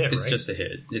 Just a hit, It's right? just a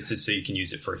hit. It's just so you can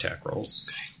use it for attack rolls.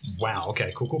 Wow.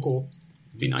 Okay. Cool.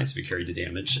 It'd be nice if you carried the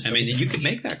damage. I mean, you could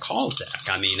make that call, Zach.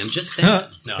 I mean, I'm just saying.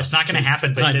 No, It's not going to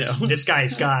happen, but I this, know. this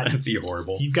guy's got... That'd be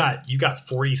horrible. You got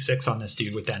 46 on this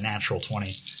dude with that natural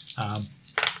 20.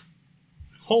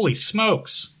 Holy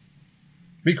smokes.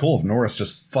 Be cool if Norris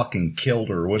just fucking killed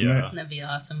her, wouldn't Yeah. it? That'd be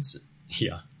awesome.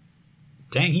 Yeah.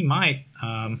 Dang, he might.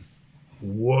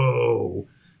 Whoa.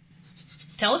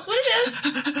 Tell us what it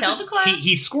is. Tell the class.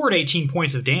 He scored 18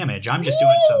 points of damage. I'm just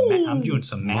doing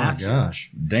some Oh my math.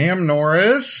 gosh. Damn,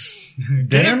 Norris.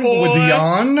 Damn, boy. with the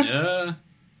on. Yeah.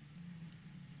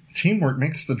 Teamwork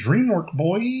makes the dream work,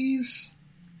 boys.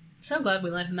 So glad we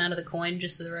let him out of the coin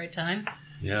just at the right time.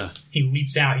 Yeah. He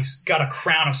leaps out. He's got a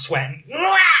crown of sweat and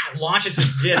launches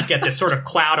his disc at this sort of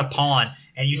cloud of pollen,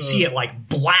 and you see it like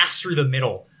blast through the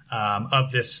middle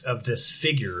of this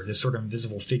figure, this sort of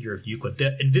invisible figure of Euclid.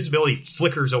 The invisibility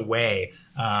flickers away,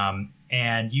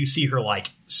 and you see her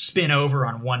like spin over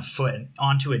on one foot and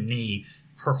onto a knee.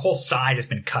 Her whole side has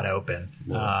been cut open.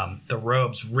 The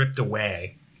robe's ripped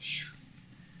away.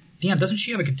 Damn, doesn't she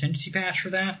have a contingency patch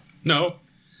for that? No.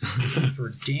 For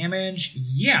damage?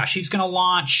 Yeah, she's gonna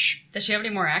launch. Does she have any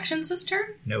more actions this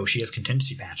turn? No, she has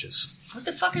contingency patches. What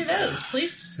the fuck are those?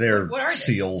 Please. They're What are they?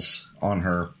 seals on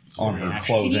her Reaction.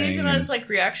 clothing. Can you use them and- as like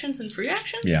reactions and free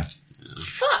actions? yeah.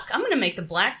 Fuck, I'm gonna make the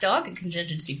black dog a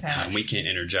contingency patch. And we can't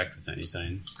interject with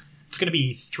anything. It's gonna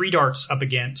be 3 darts up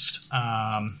against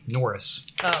Norris.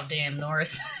 Oh damn,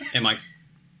 Norris. Am I?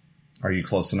 Are you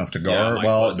close enough to Yeah, guard? am I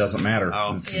well, close it doesn't matter.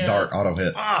 Oh. It's Yeah. dart auto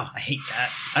hit. I hate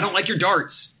that. I don't like your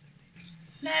darts.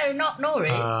 No, not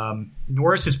Norris.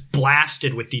 Norris is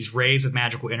blasted with these rays of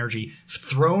magical energy,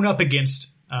 thrown up against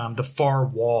the far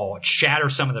wall. It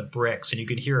shatters some of the bricks, and you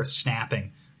can hear a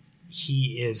snapping.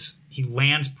 He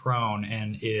lands prone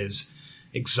and is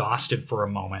exhausted for a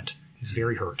moment. He's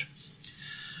very hurt.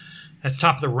 That's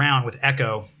top of the round with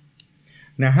Echo.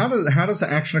 Now, how does the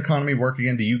action economy work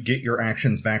again? Do you get your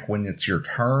actions back when it's your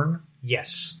turn?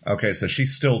 Yes. Okay, so she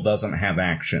still doesn't have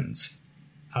actions,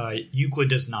 Euclid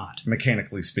does not.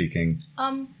 mechanically speaking.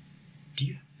 Do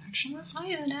you have action left? I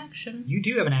have an action. You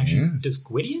do have an action. Yeah. Does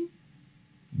Gwydion?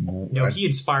 No, he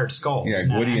inspired Skull. Yeah, It's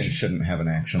not Gwydion action. shouldn't have an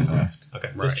action left. Okay,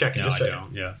 Right. just checking. No, just I checking.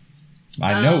 don't. Yeah.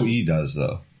 I know E does,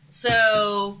 though.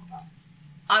 So,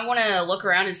 I want to look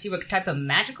around and see what type of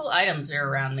magical items are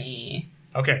around me.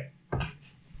 Okay.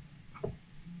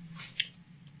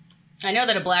 I know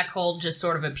that a black hole just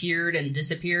sort of appeared and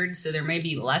disappeared, so there may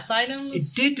be less items. It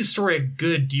did destroy a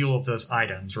good deal of those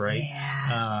items, right?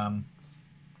 Yeah.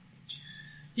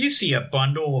 You see a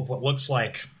bundle of what looks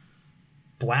like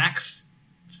black,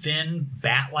 thin,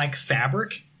 bat-like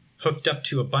fabric hooked up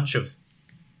to a bunch of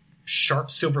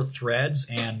sharp silver threads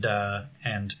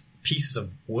and pieces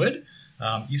of wood.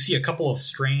 You see a couple of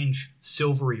strange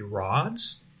silvery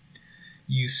rods.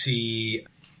 You see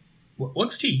what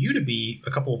looks to you to be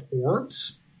a couple of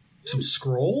orbs, some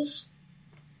scrolls.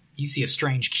 You see a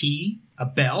strange key, a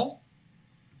bell,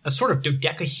 a sort of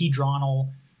dodecahedronal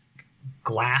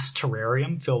glass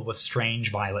terrarium filled with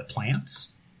strange violet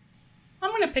plants.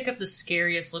 I'm going to pick up the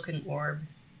scariest looking orb.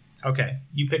 Okay,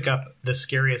 you pick up the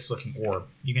scariest looking orb.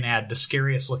 You can add the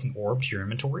scariest looking orb to your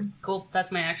inventory. Cool,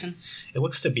 that's my action. It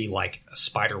looks to be like a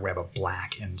spider web of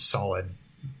black and solid,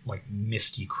 like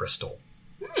misty crystal.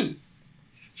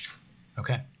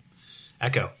 Okay.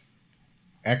 Echo,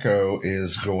 Echo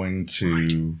is going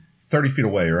to 30 feet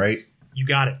away, right? you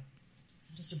got it.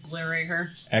 Just obliterate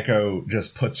her. Echo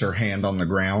just puts her hand on the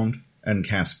ground and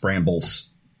casts brambles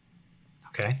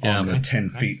Okay. on the 10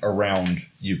 feet around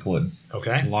Euclid.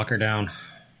 Okay. Lock her down.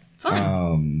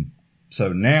 Fun.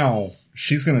 So now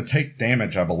she's going to take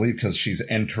damage, I believe, because she's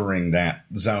entering that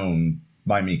zone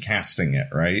by me casting it,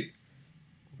 right?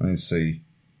 Let me see.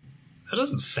 That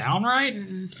doesn't sound right.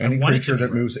 Any wanted creature to-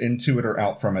 that moves into it or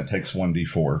out from it takes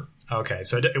 1d4. Okay,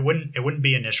 so it wouldn't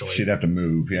be initially. She'd have to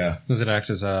move, yeah. Does it act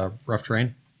as rough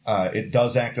terrain? It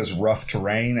does act as rough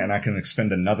terrain, and I can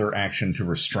expend another action to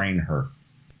restrain her.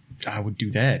 I would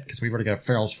do that, because we've already got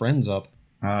Farrell's friends up.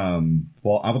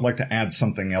 Well, I would like to add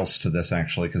something else to this,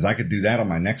 actually, because I could do that on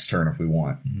my next turn if we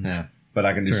want. Yeah. But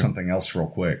I can do True. something else real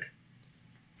quick.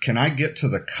 Can I get to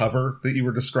the cover that you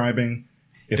were describing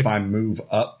if I move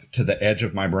up to the edge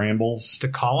of my brambles? The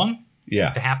column,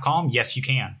 Yeah. the half column. Yes, you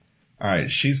can. All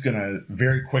right. She's going to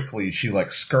very quickly, she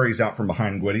like scurries out from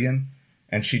behind Gwydion,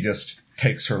 and she just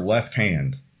takes her left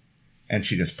hand and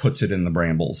she just puts it in the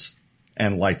brambles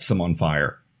and lights them on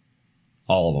fire.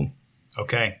 All of them.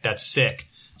 Okay, that's sick.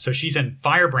 So she's in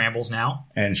fire brambles now.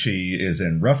 And she is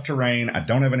in rough terrain. I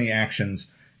don't have any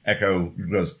actions. Echo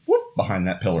goes whoop behind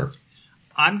that pillar.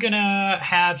 I'm gonna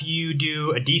have you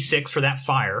do a D6 for that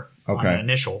fire on Okay. an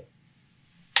initial.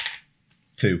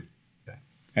 2. Okay.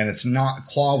 And it's not,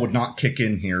 claw would not kick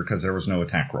in here because there was no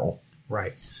attack roll.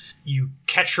 Right. You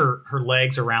catch her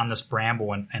legs around this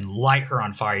bramble and light her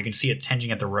on fire. You can see it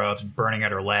tinging at the rubs, burning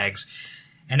at her legs.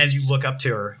 And as you look up to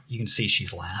her, you can see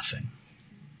she's laughing.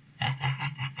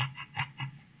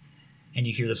 And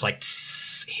you hear this like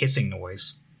hissing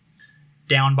noise.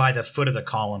 Down by the foot of the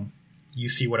column, you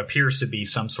see what appears to be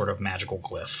some sort of magical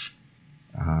glyph.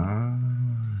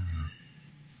 I'm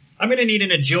going to need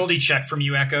an agility check from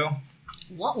you, Echo.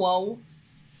 Whoa.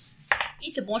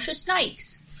 He's a bunch of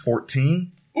snakes.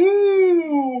 14.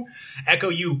 Ooh! Echo,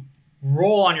 you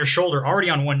roll on your shoulder, already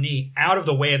on one knee, out of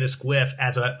the way of this glyph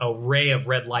as a ray of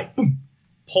red light boom,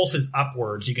 pulses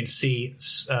upwards. You can see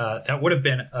that would have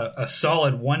been a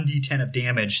solid 1d10 of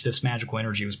damage. This magical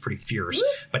energy was pretty fierce.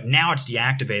 But now it's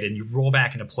deactivated, and you roll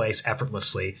back into place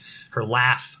effortlessly. Her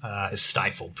laugh is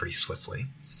stifled pretty swiftly.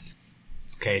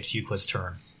 Okay, it's Euclid's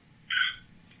turn.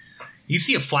 You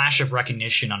see a flash of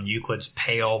recognition on Euclid's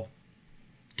pale,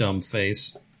 Dumb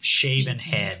face. shaven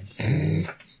head.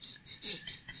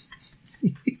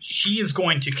 She is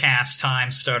going to cast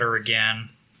Time Stutter again,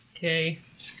 Okay.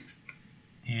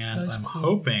 and That's I'm cool.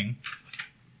 hoping,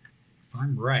 if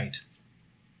I'm right.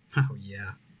 Oh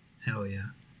yeah, hell yeah!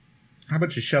 How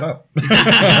about you shut up?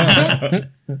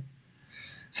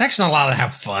 Zach's not allowed to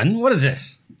have fun. What is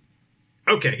this?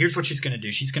 Okay, here's what she's going to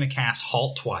do. She's going to cast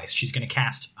Halt twice. She's going to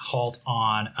cast Halt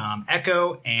on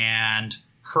Echo and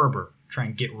Herbert, try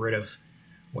and get rid of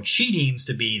what she deems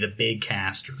to be the big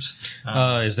casters.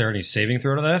 Is there any saving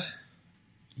throw to that?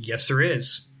 Yes, there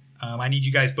is. I need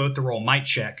you guys both to roll Might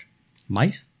check.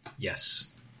 Might?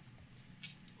 Yes.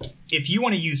 if you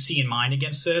want to use See and Mind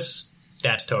against this,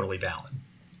 that's totally valid.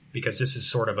 Because this is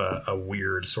sort of a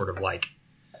weird, sort of like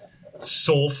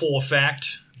soulful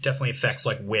effect. Definitely affects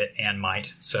like wit and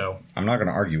might. So I'm not going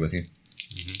to argue with you.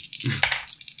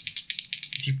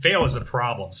 if you fail is the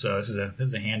problem. So this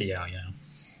is a handy out,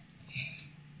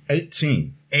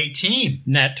 18. 18.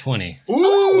 Nat 20.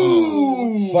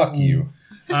 Ooh! Fuck you.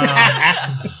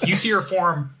 You see her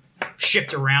form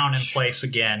shift around in place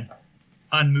again,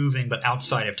 unmoving but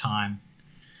outside of time.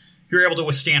 You're able to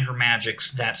withstand her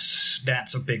magics.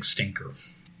 That's a big stinker.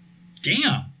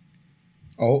 Damn.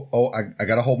 I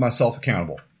got to hold myself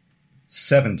accountable.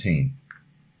 17.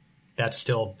 That's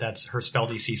her spell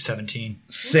DC 17.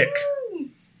 Sick.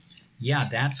 Yeah,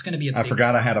 that's going to be a I big...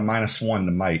 forgot I had a -1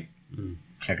 to might.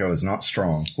 Echo is not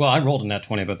strong. Well, I rolled a nat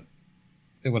 20, but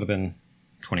it would have been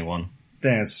 21.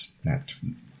 That's not...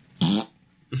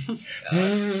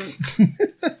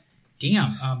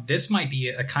 Damn, this might be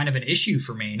a kind of an issue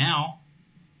for me now.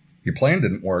 Your plan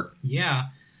didn't work. Yeah.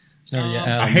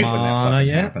 I hate when that fucking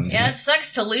happens. Yeah, it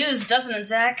sucks to lose, doesn't it,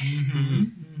 Zach?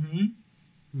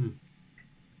 Damn,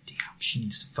 she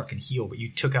needs to fucking heal, but you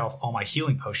took out all my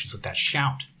healing potions with that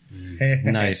shout.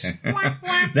 Nice.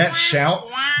 That shout,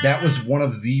 that was one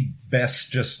of the best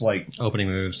just like Opening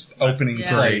moves. opening Yeah.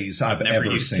 plays I've never ever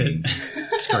used seen.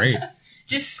 It's great.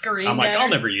 Just scream. I'm like, at I'll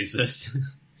her. never use this.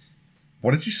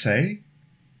 What did you say?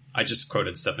 I just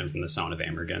quoted something from the Song of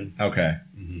Amergen. Okay.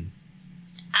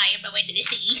 I am the wind of the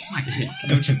sea.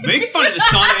 Don't you make fun of the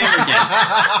Song of Amergen.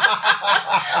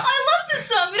 I love this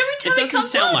song, but every time It doesn't comes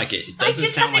sound on, like it. It I doesn't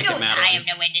just sound have to like go, it, Madeline. I am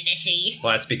the wind of the sea.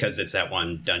 Well, that's because it's that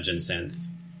one dungeon synth.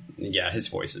 Yeah, his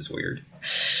voice is weird.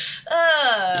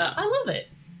 I love it.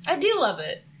 I do love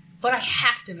it. But I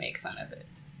have to make fun of it.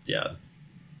 Yeah.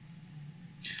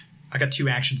 I got 2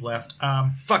 actions left.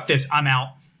 Fuck this, I'm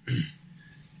out.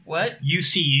 What? You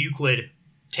see Euclid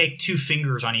take 2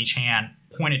 fingers on each hand,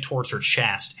 point it towards her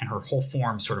chest, and her whole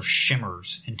form sort of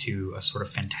shimmers into a sort of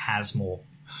phantasmal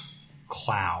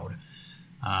cloud.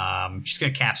 She's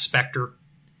going to cast Spectre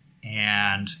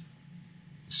and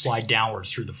slide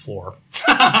downwards through the floor.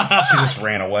 She just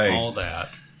ran away. All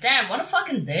that. Damn, what a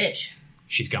fucking bitch.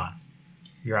 She's gone.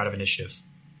 You're out of initiative.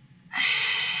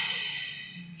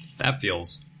 That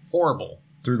feels horrible.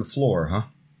 Through the floor, huh?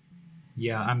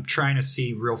 Yeah, I'm trying to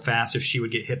see real fast if she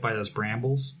would get hit by those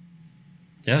brambles.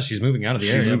 Yeah, she's moving out of the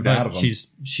She area. moved but out of them.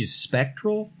 She's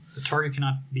spectral. The target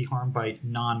cannot be harmed by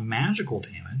non-magical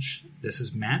damage. This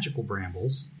is magical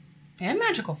brambles. And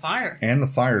magical fire. And the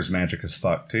fire's magic as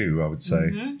fuck, too, I would say.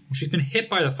 Well, she's been hit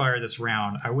by the fire this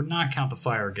round. I would not count the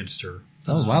fire against her.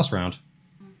 That was last round.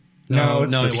 No,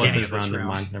 it's no, this it was beginning this of this round.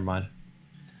 round. Never mind.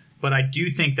 But I do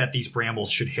think that these brambles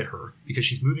should hit her because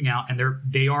she's moving out, and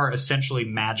they are essentially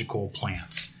magical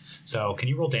plants. So, can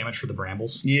you roll damage for the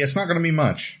brambles? Yeah, it's not going to be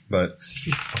much, but See if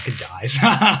she fucking dies.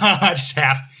 Just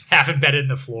half embedded in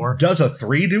the floor. does a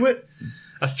 3 do it?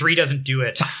 A 3 doesn't do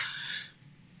it.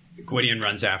 Gwydion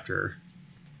runs after her.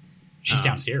 She's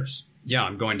downstairs. Yeah,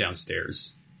 I'm going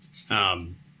downstairs.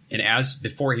 And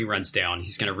before he runs down,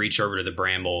 he's going to reach over to the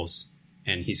brambles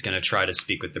and he's going to try to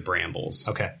speak with the brambles.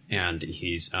 Okay. And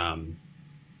he's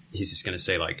just going to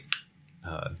say like,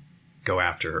 go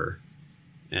after her.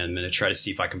 And I'm going to try to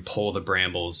see if I can pull the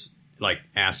brambles, like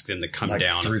ask them to come Like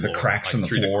down through the floor, cracks like in the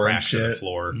through floor the and cracks of the shit?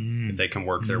 floor, if they can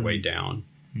work their way down.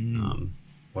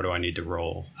 What do I need to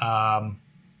roll?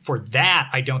 For that,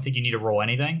 I don't think you need to roll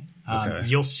anything. Okay.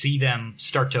 You'll see them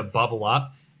start to bubble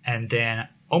up, and then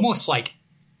almost like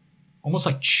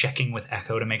checking with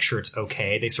Echo to make sure it's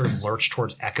okay. They sort of lurch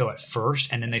towards Echo at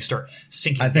first, and then they start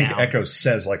sinking. I think down. Echo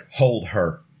says, like, hold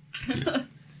her.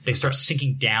 They start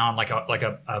sinking down like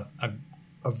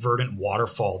a verdant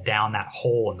waterfall down that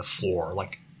hole in the floor,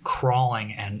 like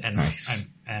crawling and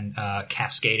Nice. and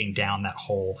cascading down that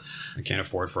hole. I can't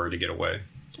afford for her to get away.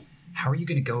 How are you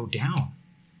going to go down?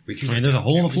 We can I mean, get there's a down,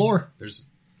 hole in can't the we? floor. There's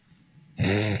I'm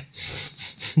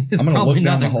going to probably look down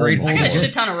not the a hole. great in the I got a floor.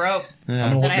 shit ton of rope I'm Yeah.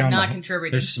 gonna look that I have down not the,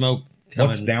 contributed. There's smoke.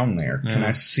 What's coming. down there? Can Yeah.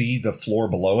 I see the floor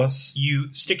below us?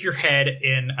 You stick your head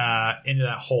in into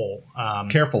that hole.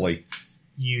 Carefully.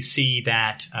 You see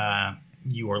that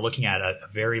you are looking at a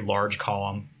very large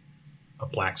column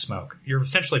of black smoke. You're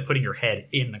essentially putting your head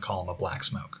in the column of black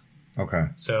smoke. Okay.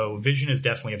 So vision is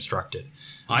definitely obstructed.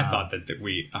 I thought that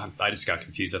I just got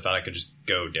confused. I thought I could just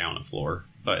go down a floor.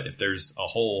 But if there's a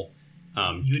hole,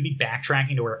 You would be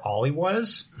backtracking to where Ollie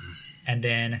was, and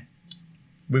then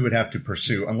We would have to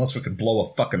pursue, unless we could blow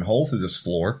a fucking hole through this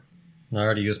floor. I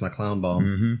already used my clown ball.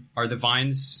 are the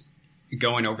vines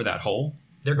going over that hole?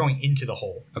 they're going into the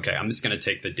hole. Okay, I'm just going to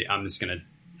take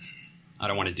I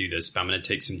don't want to do this, but I'm going to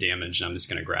take some damage and I'm just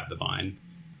going to grab the vine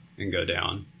and go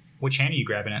down. Which hand are you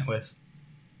grabbing it with?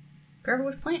 Grab it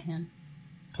with plant hand.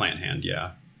 Plant hand,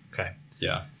 yeah. Okay.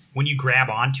 Yeah. When you grab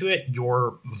onto it,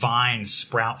 your vines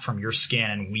sprout from your skin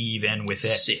and weave in with it.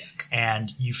 Sick.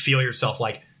 And you feel yourself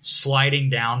like sliding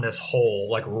down this hole,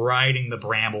 like riding the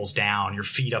brambles down, your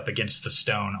feet up against the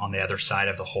stone on the other side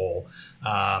of the hole.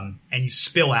 And you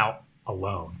spill out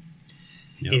alone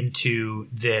into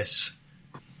this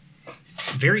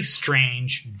very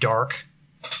strange, dark,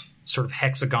 sort of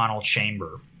hexagonal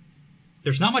chamber.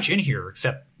 There's not much in here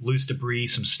except loose debris,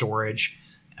 some storage.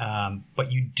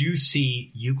 But you do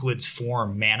see Euclid's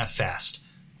form manifest,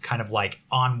 kind of like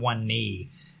on one knee.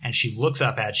 And she looks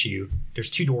up at you. There's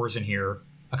 2 doors in here,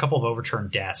 a couple of overturned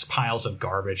desks, piles of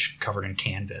garbage covered in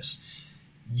canvas.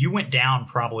 You went down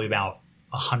probably about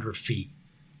 100 feet,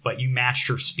 but you matched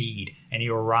her speed, and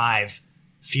you arrive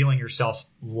feeling yourself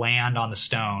land on the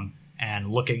stone and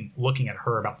looking at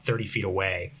her about 30 feet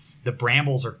away. The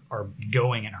brambles are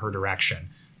going in her direction.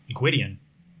 Gwydion,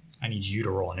 I need you to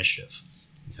roll initiative.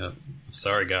 Yep.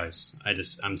 Sorry, guys.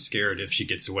 I'm scared if she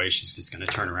gets away, she's just going to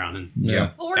turn around and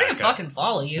Yeah. Well, we're gonna Back up. fucking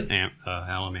follow you.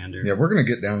 Alamander. Yeah, we're going to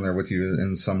get down there with you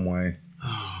in some way.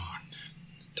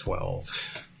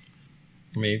 12.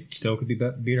 I mean, it still could be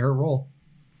beat her roll.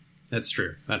 That's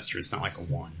true. It's not like a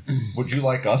 1. Would you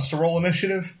like us to roll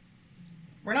initiative?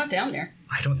 We're not down there.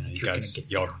 I don't think you you're going guys- to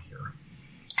get y'all- down here.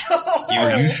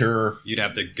 Are you sure? You'd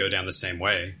have to go down the same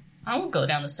way. I won't go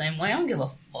down the same way. I don't give a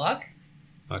fuck.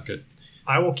 Fuck it.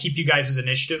 I will keep you guys'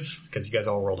 initiative because you guys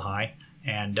all rolled high,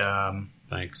 and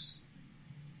Thanks.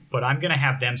 but I'm going to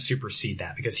have them supersede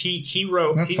that because he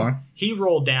wrote. That's fine. He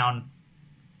rolled down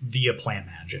via plant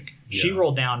magic. She Yeah.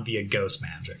 rolled down via ghost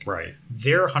magic. Right.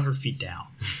 They're 100 feet down.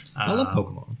 I love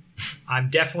Pokemon. I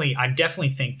definitely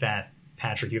think that,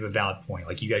 Patrick, you have a valid point.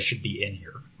 Like, you guys should be in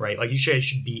here, right? Like, you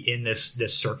should be in this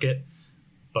circuit.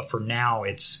 But for now,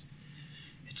 it's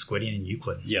Gwydion and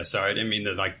Euclid. Yeah, sorry. I didn't mean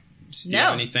to, steal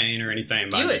No. anything or anything,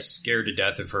 but Do I'm it. just scared to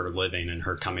death of her living and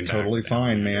her coming back. Totally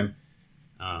fine, man.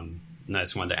 And I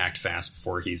just wanted to act fast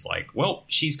before he's like, well,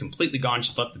 she's completely gone.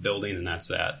 She's left the building, and that's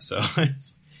that. So,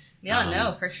 Yeah,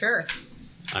 no, for sure.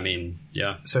 I mean,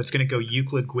 yeah. So it's going to go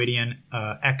Euclid, Gwydion,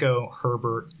 Echo,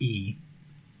 Herbert, E.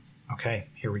 Okay,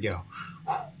 here we go.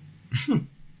 I'm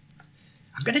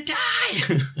going to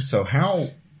die! So how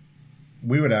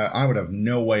I would have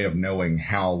no way of knowing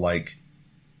how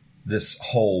this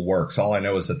hole works. All I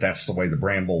know is that that's the way the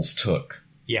brambles took.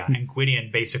 Yeah, and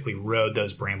Gwydion basically rode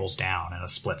those brambles down in a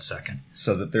split second.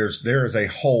 So that there is a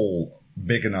hole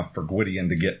big enough for Gwydion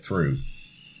to get through.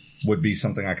 Would be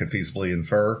something I could feasibly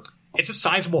infer. It's a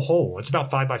sizable hole. It's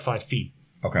about 5 by 5 feet.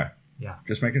 Okay. Yeah.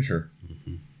 Just making sure.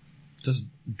 Just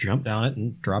jump down it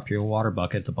and drop your water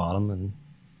bucket at the bottom, and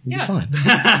you'll Yeah. be fine.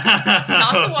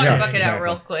 Toss the water Yeah, bucket out exactly.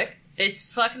 real quick.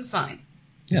 It's fucking fine.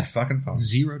 Yeah. It's fucking fun.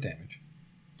 0 damage.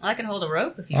 I can hold a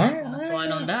rope if you guys All want to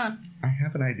slide on down. I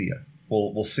have an idea.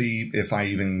 We'll see if I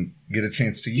even get a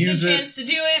chance to You use get a it. chance to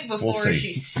do it before see.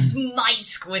 she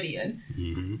smites Gwydion.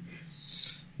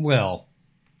 Well,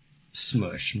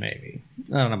 smush maybe.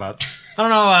 I don't know about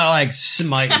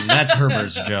smiting. That's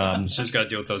Herbert's job. She's just got to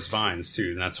deal with those vines, too,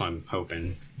 and that's what I'm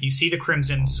hoping. You see the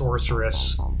Crimson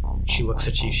Sorceress. She looks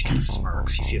at you. She kind of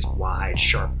smirks. You see this wide,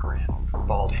 sharp grin.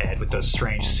 Bald head with those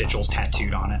strange sigils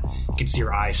tattooed on it. You can see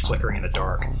her eyes flickering in the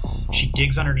dark. She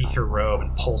digs underneath her robe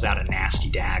and pulls out a nasty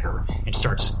dagger and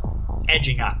starts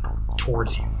edging up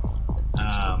towards you.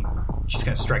 She's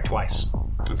going to strike twice.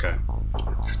 Okay.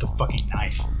 With the fucking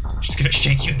knife. She's going to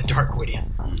shank you in the dark,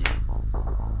 Gwydion.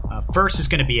 First is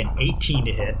going to be an 18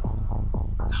 to hit.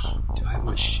 Do I have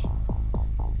my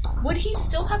Would he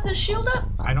still have his shield up?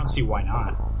 I don't see why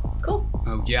not. Cool.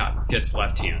 Oh, yeah. That's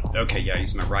left hand. Okay, yeah,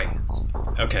 use my right hand.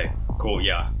 Okay, cool,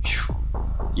 yeah. Phew.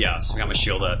 Yeah, so I got my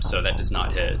shield up, so that does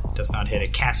not hit. Does not hit.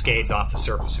 It cascades off the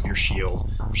surface of your shield.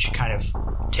 She kind of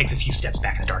takes a few steps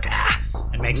back in the dark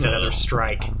and makes another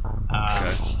strike.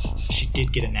 Okay. She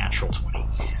did get a natural 20.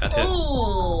 That hits.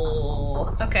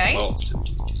 Ooh. Okay. Well,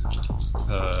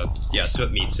 yeah, so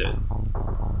it meets it.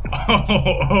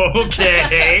 Oh,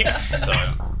 okay. So,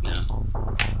 yeah.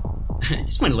 I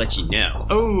just want to let you know.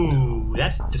 Oh,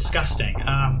 that's disgusting.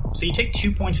 So you take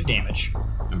 2 points of damage.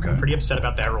 Okay. I'm pretty upset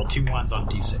about that. I rolled 2 1s on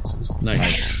d6s.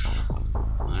 Nice.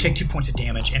 You take 2 points of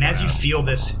damage, and as you feel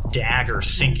this dagger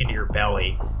sink into your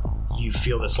belly, you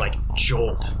feel this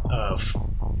jolt of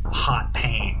hot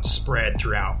pain spread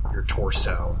throughout your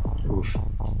torso. Oof.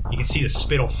 You can see the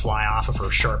spittle fly off of her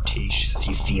sharp teeth. She says,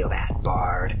 "You feel that,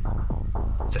 Bard?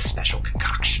 It's a special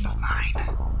concoction of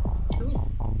mine.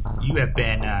 You have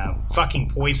been fucking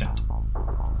poisoned.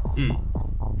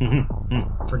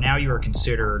 For now, you are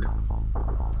considered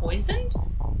Poisoned?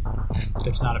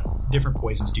 There's not different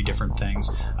poisons do different things.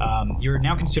 You're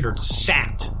now considered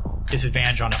sapped.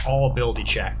 Disadvantage on all ability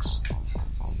checks.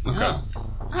 Okay.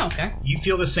 Oh, okay. You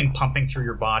feel this thing pumping through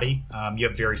your body. You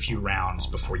have very few rounds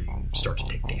before you start to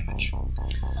take damage.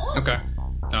 Okay.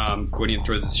 Gwydion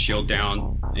throws his shield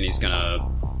down, and he's gonna...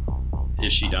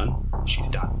 Is she done? She's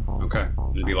done. Okay.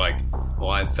 It'd be like,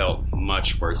 well, I felt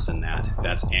much worse than that.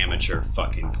 That's amateur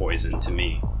fucking poison to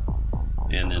me.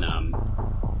 And then I'm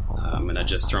gonna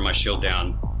just throw my shield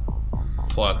down,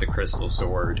 pull out the crystal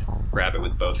sword, grab it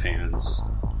with both hands.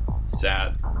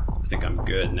 I think I'm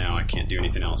good now. I can't do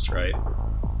anything else, right?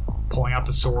 Pulling out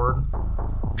the sword,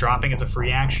 dropping as a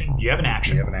free action. You have an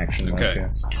action. You have an action. Okay.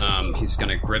 Like He's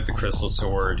gonna grip the crystal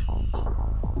sword,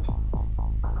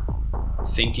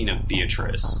 thinking of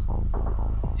Beatrice,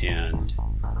 and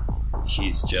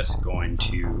he's just going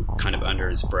to kind of under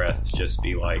his breath just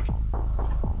be like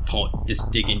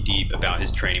just digging deep about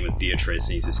his training with Beatrice,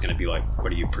 and he's just going to be like,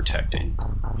 what are you protecting?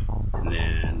 And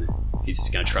then he's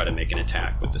just going to try to make an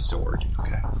attack with the sword.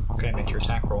 Okay, make your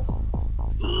attack roll.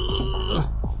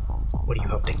 What do you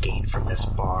hope to gain from this,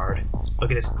 bard?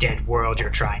 Look at this dead world you're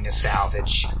trying to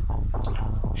salvage.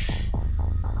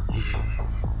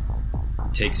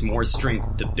 It takes more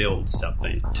strength to build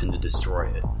something than to destroy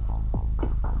it.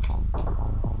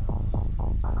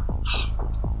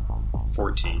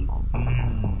 14.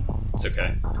 It's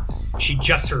okay. She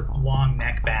juts her long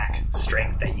neck back.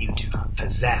 Strength that you do not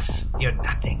possess. You're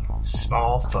nothing.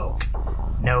 Small folk.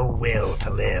 No will to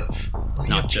live. It's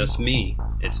not just me.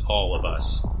 It's all of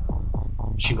us.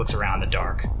 She looks around the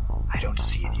dark. I don't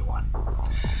see anyone.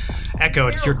 Echo,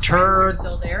 it's your Feral's friends are turn.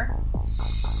 still there.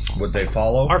 would they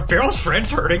follow? Are Feral's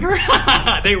friends hurting her?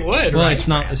 They would. Well,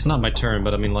 right? it's not my turn,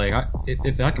 but I mean, like,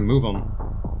 if I can move them,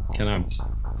 can I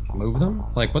move them?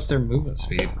 Like, what's their movement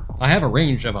speed? I have a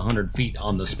range of 100 feet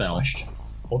on the spell.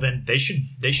 Well, then they should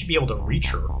be able to reach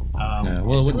her. Yeah,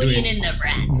 well, it wouldn't do, Woody in the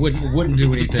rats. wouldn't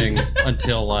do anything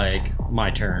until like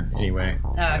my turn, anyway. Oh,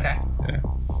 okay. Yeah.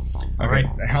 All right.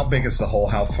 How big is the hole?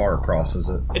 How far across is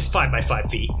it? It's 5 by 5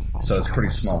 feet. So it's a pretty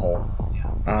small hole.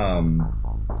 Yeah.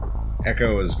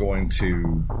 Echo is going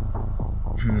to...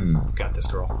 Got this,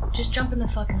 girl. Just jump in the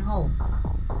fucking hole.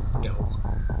 No.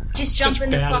 Just Such jump in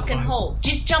the bad fucking advice. hole.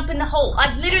 Just jump in the hole.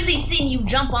 I've literally seen you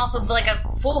jump off of like a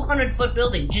 400-foot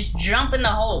building. Just jump in the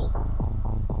hole.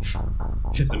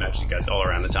 Just imagine you guys all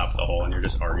around the top of the hole and you're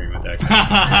just arguing with that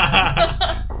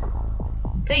guy.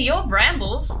 They're your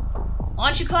brambles.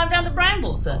 Why don't you climb down the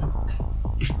brambles then?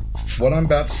 What I'm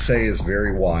about to say is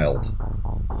very wild.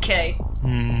 Okay.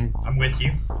 I'm with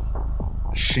you.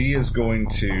 She is going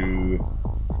to...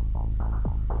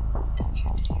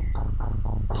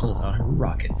 Pull out her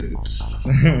rocket boots.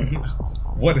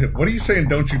 What are you saying,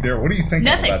 don't you dare? What do you think I'm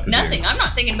Nothing. about to Nothing. do? I'm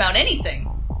not thinking about anything.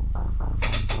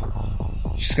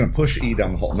 She's going to push E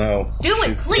down the hole. No. Do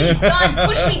it, please, God.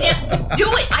 Push me down. Do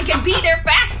it. I can be there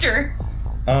faster.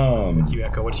 You,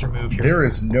 Echo. What's your move here? There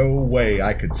is no way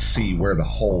I could see where the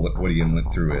hole that Woodian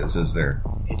went through is there?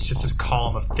 It's just this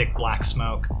column of thick black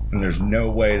smoke. And there's no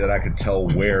way that I could tell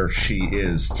where she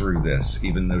is through this,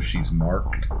 even though she's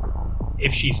marked.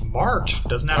 If she's marked,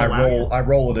 doesn't that allow you? I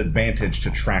roll an advantage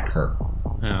to track her.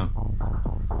 Yeah.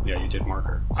 Yeah, you did mark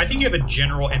her. I think you have a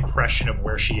general impression of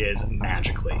where she is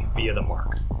magically via the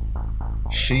mark.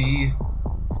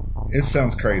 It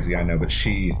sounds crazy, I know, but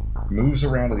she moves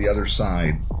around to the other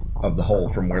side of the hole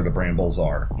from where the brambles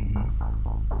are.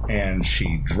 And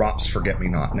she drops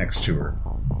Forget-Me-Not next to her.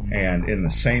 And in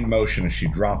the same motion as she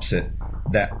drops it,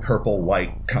 that purple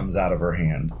light comes out of her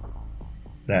hand.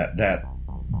 That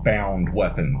bound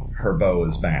weapon, her bow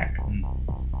is back.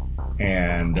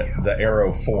 And the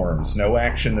arrow forms. No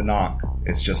action to knock.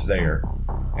 It's just there.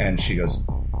 And she goes,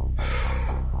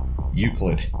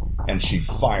 Euclid. And she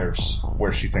fires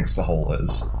where she thinks the hole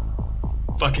is.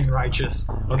 Fucking righteous.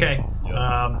 Okay.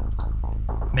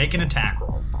 Make an attack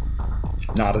roll.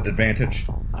 Not at advantage.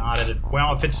 Not at it.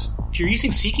 Well, if you're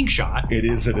using Seeking Shot, It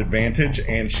is an advantage,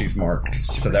 and she's marked.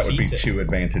 So that would be Supersedes it. 2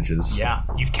 advantages. yeah,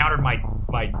 you've countered my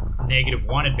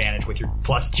 -1 advantage with your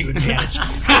 +2 advantage.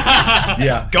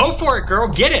 Yeah. Go for it, girl.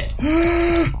 Get it.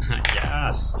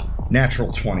 Yes.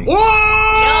 Natural 20. Whoa!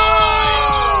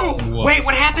 Whoa. Wait,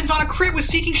 what happens on a crit with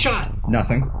Seeking Shot?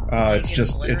 Nothing. It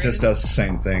just obliterated? does the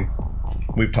same thing.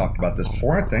 We've talked about this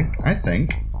before, I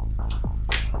think.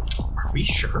 Are we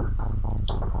sure?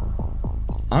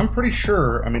 I'm pretty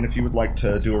sure. I mean, if you would like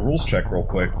to do a rules check real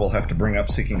quick, we'll have to bring up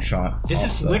Seeking Shot. This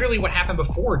is also. literally what happened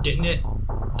before, didn't it?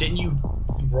 Didn't you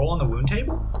roll on the wound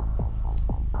table?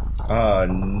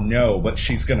 No, but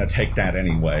she's gonna take that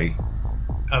anyway.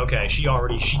 Okay, she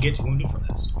gets wounded from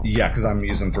this. Yeah, because I'm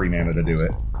using 3 mana to do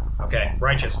it. Okay,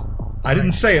 righteous. I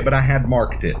didn't say it, but I had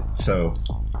marked it, so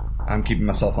I'm keeping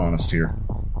myself honest here.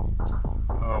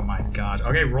 Oh my god.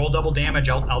 Okay, roll double damage.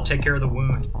 I'll take care of the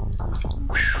wound.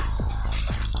 That's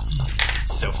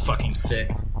so fucking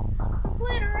sick.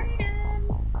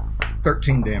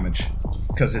 13 damage,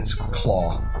 because it's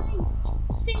claw.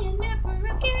 See you never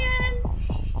again.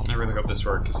 I really hope this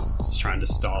works because it's trying to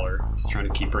stall her. It's trying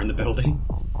to keep her in the building.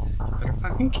 Better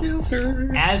fucking kill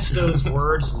her. As those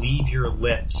words leave your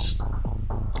lips,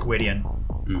 Gwydion,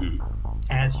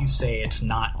 as you say, it's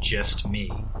not just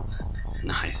me.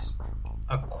 Nice.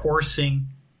 A coursing,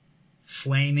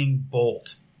 flaming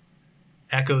bolt,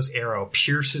 Echo's arrow,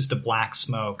 pierces the black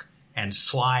smoke and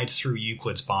slides through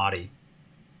Euclid's body,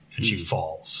 and she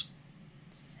falls.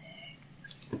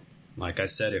 Like I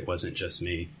said, it wasn't just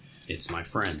me. It's my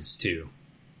friends, too.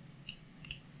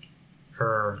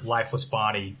 Her lifeless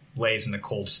body lays in the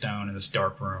cold stone in this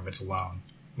dark room. It's alone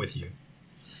with you.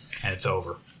 And it's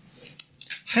over.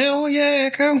 Hell yeah,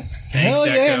 Echo. Thanks, Hell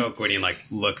yeah. Echo. Gwydion,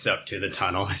 looks up to the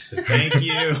tunnel and says, thank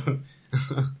you.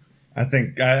 I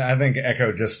think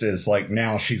Echo just is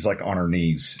now she's on her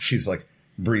knees. She's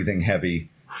breathing heavy.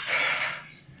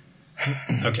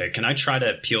 Okay, can I try to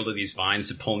appeal to these vines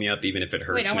to pull me up even if it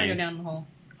hurts Wait, I me? want to go down the hole.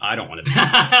 I don't want to do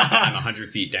that. I'm 100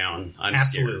 feet down. I'm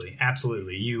scared.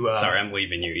 Absolutely. You, Sorry, I'm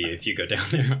leaving you, E. If you go down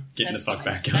there, getting the That's fuck fine.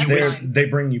 back That's out. They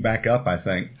bring you back up, I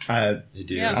think. They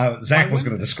do. Yeah. Zach was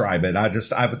going to describe it. I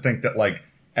would think that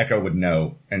Echo would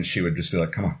know, and she would just be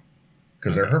like, "Come on,"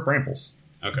 because they're her brambles.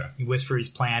 Okay. You whisper these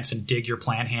plants and dig your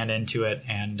plant hand into it,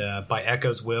 and by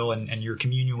Echo's will and your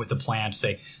communion with the plants,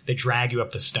 they drag you up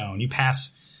the stone. You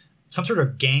pass some sort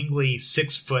of gangly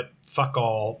 6-foot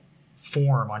fuck-all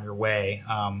form on your way,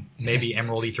 maybe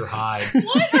Emerald Ether Hide.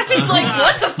 What? I was like,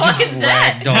 what the fuck is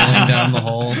that? Ragdolling down the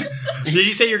hole. Did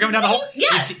you say you're coming down the hole?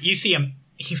 Yeah. You see him.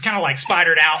 He's kind of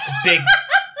spidered out. His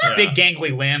big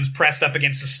gangly limbs pressed up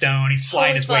against the stone. He's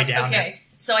sliding his way down. Okay,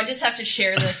 so I just have to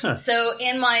share this. So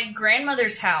in my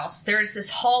grandmother's house, there's this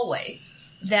hallway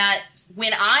that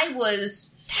when I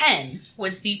was 10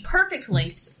 was the perfect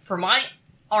length for my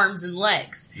arms and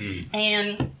legs.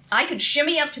 And I could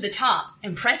shimmy up to the top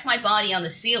and press my body on the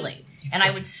ceiling. And I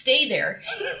would stay there.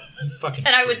 Fucking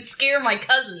And I would scare my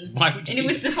cousins. Why would you and it do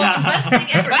was that? the fucking best thing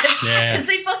ever. Because Yeah.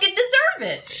 they fucking deserve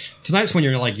it. Tonight's when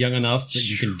you're young enough that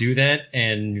you can do that,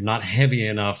 and you're not heavy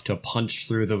enough to punch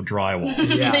through the drywall.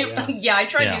 Yeah. I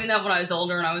tried Yeah. doing that when I was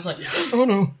older, and I was like, Oh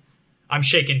no. I'm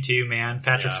shaking too, man.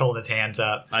 Patrick's Yeah. holding his hands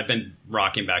up. I've been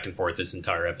rocking back and forth this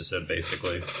entire episode,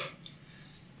 basically.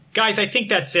 Guys, I think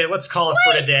that's it. Let's call it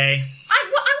for today. I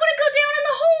want to go down in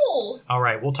the hole. All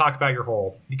right, we'll talk about your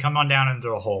hole. You come on down into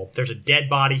the hole. There's a dead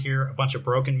body here, a bunch of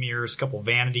broken mirrors, a couple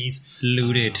vanities.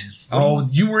 Loot it. Oh,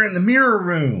 you were in the mirror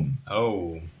room.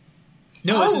 Oh.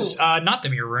 No, this is not the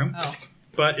mirror room, Oh.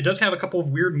 but it does have a couple of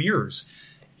weird mirrors.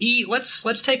 E, let's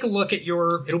take a look at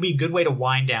your. It'll be a good way to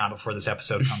wind down before this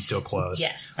episode comes to a close.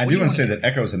 Yes. I do want to say that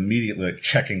Echo's immediately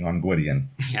checking on Gwydion.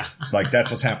 Yeah.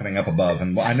 That's what's happening up above,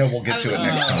 and I know we'll get to it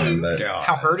next time. But God.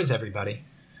 How hurt is everybody?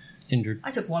 Injured. I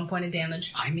took 1 point of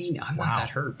damage. I mean, I'm Wow. not that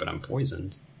hurt, but I'm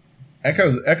poisoned.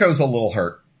 Echo's a little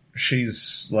hurt.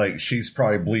 She's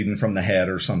probably bleeding from the head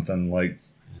or something.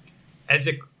 As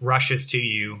it rushes to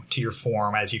you, to your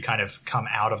form, as you kind of come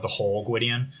out of the hole,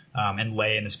 Gwydion, and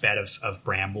lay in this bed of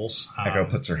brambles. Echo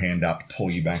puts her hand out to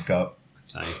pull you back up.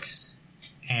 Thanks.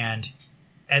 And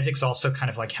Ezek's also kind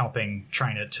of helping,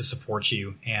 trying to support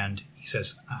you. And he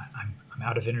says, I'm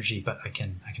out of energy, but I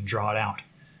can draw it out.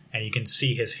 And you can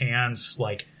see his hands,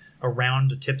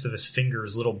 around the tips of his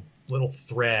fingers, little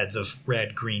threads of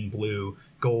red, green, blue,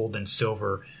 gold, and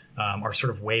silver are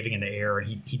sort of waving in the air.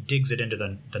 And he digs it into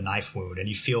the knife wound. And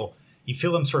you feel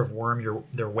them sort of worm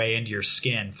their way into your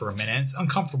skin for a minute. It's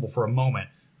uncomfortable for a moment.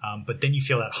 But then you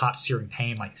feel that hot, searing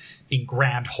pain, being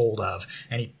grabbed hold of.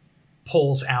 And he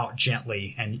pulls out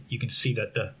gently, and you can see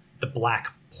that the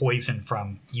black poison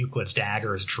from Euclid's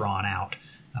dagger is drawn out.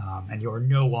 And you're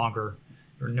no longer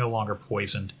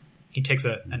poisoned. He takes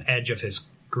an edge of his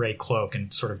gray cloak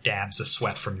and sort of dabs the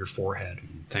sweat from your forehead.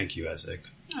 Thank you, Ezek.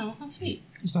 Oh, how sweet.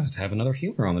 It's nice to have another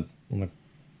healer on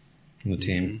the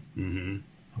team.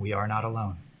 Mm-hmm. We are not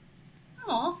alone.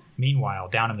 Aw. Meanwhile,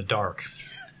 down in the dark,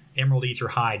 Emerald Ether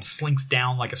Hide slinks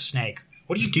down like a snake.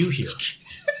 What do you do here?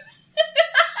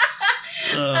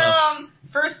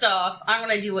 First off, I'm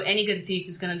going to do what any good thief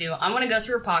is going to do. I'm going to go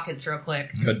through her pockets real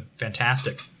quick. Good.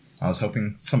 Fantastic. I was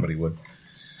hoping somebody would.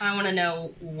 I want to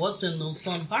know what's in those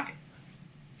fun pockets.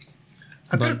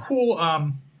 I've got a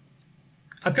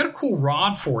cool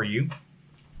rod for you.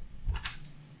 I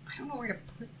don't know where to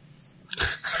put.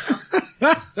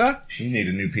 You need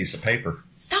a new piece of paper.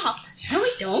 Stop. No,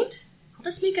 I don't.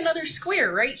 Let's make another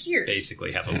square right here.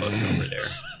 Basically have a boat over there.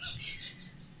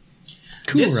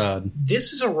 Cool This, rod.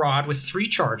 this is a rod with 3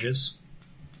 charges.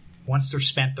 Once they're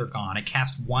spent, they're gone. It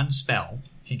casts 1 spell.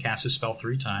 You can cast a spell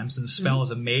 3 times. And the spell is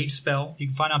a mage spell. You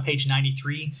can find it on page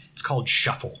 93. It's called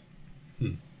Shuffle.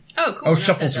 Oh, cool. Oh,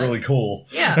 Shuffle's really cool.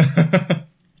 Yeah.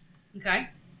 Okay.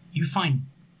 You find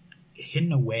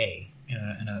hidden away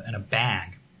in a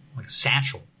bag, like a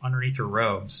satchel, underneath your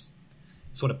robes.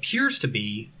 It's what appears to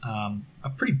be a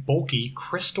pretty bulky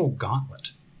crystal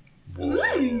gauntlet.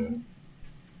 Ooh.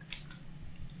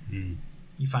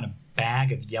 You find a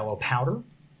bag of yellow powder.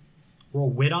 Roll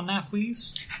wit on that,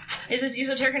 please. Is this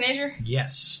esoteric in nature?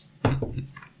 Yes.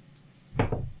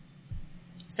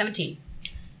 17.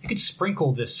 You could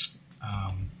sprinkle this,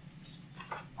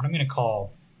 what I'm going to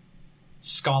call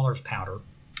scholar's powder,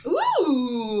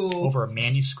 Ooh. over a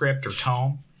manuscript or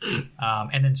tome,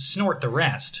 and then snort the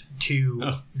rest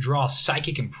to draw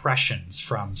psychic impressions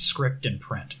from script and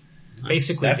print.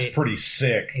 Basically, That's pretty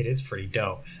sick. It is pretty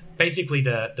dope. Basically,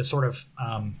 the sort of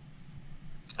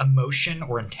emotion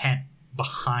or intent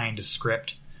behind a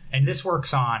script, and this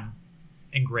works on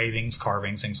engravings,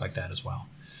 carvings, things like that as well.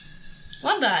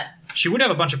 Love that. She would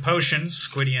have a bunch of potions.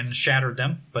 Squidian shattered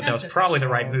them, but that That's was probably the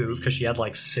official. right move because she had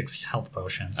like 6 health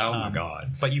potions. Oh my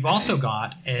god. But you've also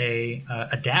got a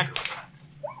dagger,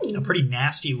 a pretty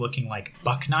nasty looking like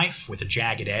buck knife with a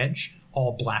jagged edge,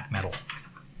 all black metal,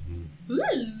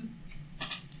 Ooh.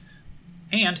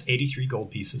 and 83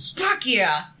 gold pieces. Fuck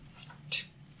yeah.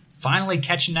 Finally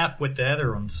catching up with the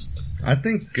other ones. I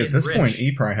think at Getting this rich. point,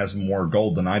 E probably has more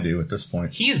gold than I do at this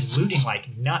point. He is looting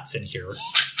like nuts in here.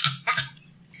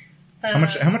 How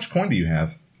much coin do you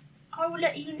have? I will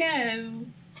let you know.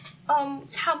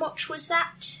 How much was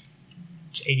that?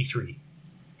 It's 83.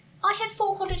 I have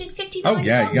 459. Oh,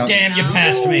 yeah, you got- Damn, you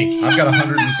passed me. I've got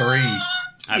 103.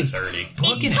 I'm 30.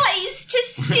 It pays to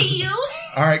steal.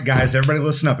 All right, guys, everybody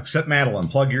listen up except Madeline.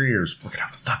 Plug your ears. We're going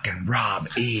to fucking rob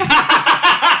E.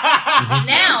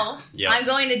 Now, Yep. I'm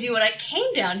going to do what I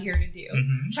came down here to do,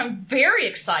 which I'm very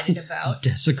excited about.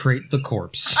 Desecrate the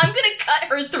corpse. I'm going to cut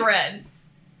her thread.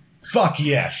 Fuck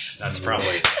yes. That's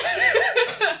probably...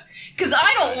 Because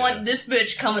I don't want this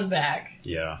bitch coming back.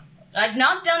 Yeah. I've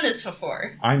not done this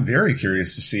before. I'm very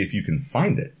curious to see if you can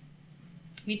find it.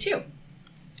 Me too.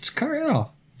 Just cut it off.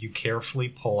 You carefully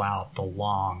pull out the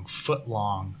long,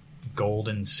 foot-long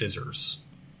golden scissors.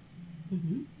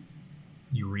 Mm-hmm.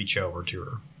 You reach over to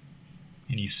her,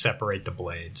 and you separate the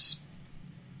blades.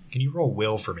 Can you roll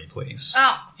will for me, please?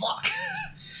 Oh, fuck.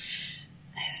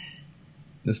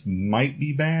 This might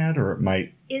be bad, or it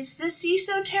might... Is this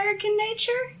esoteric in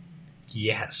nature?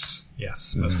 Yes.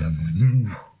 Yes, most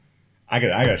definitely. I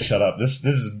gotta shut up. This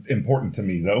is important to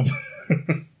me, though.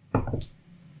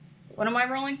 What am I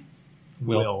rolling?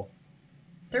 Will.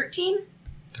 13?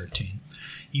 13.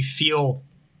 You feel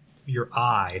your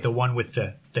eye, the one with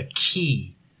the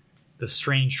key, the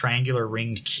strange triangular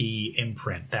ringed key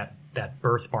imprint, that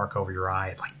birthmark over your eye,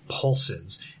 it like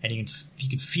pulses, and you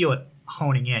can feel it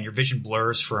honing in. Your vision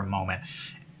blurs for a moment,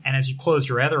 and as you close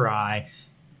your other eye,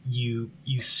 you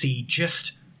see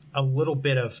just a little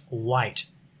bit of light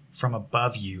from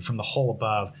above you, from the hole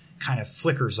above, kind of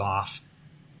flickers off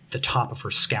the top of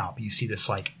her scalp. You see this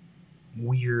like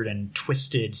weird and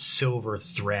twisted silver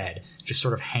thread just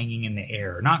sort of hanging in the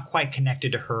air, not quite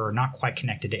connected to her, not quite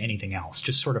connected to anything else,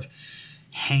 just sort of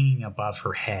hanging above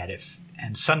her head,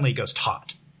 and suddenly it goes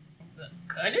taut.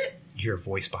 Cut it? You hear a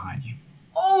voice behind you.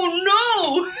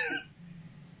 Oh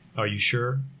no! Are you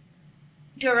sure?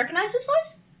 Do I recognize this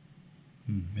voice?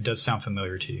 It does sound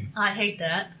familiar to you. I hate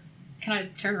that. Can I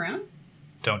turn around?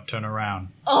 Don't turn around.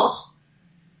 Oh!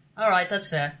 Alright, that's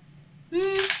fair.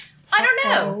 I don't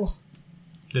know.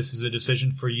 This is a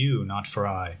decision for you, not for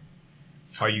I.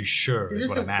 Are you sure is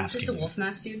what I'm Is asking this a you. wolf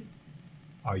mask, dude?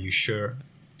 Are you sure?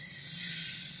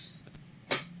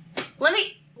 Let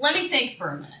me think for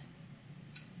a minute.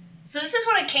 So this is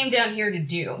what I came down here to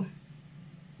do.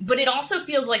 But it also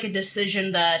feels like a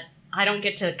decision that I don't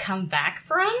get to come back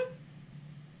from.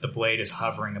 The blade is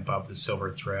hovering above the silver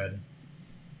thread.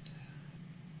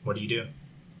 What do you do?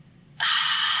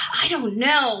 I don't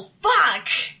know. Fuck!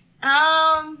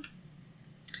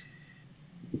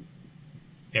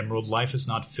 Emerald, life is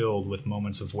not filled with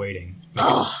moments of waiting.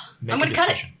 I'm Make a gonna cut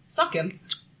it. decision. Fuck him.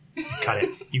 Cut it.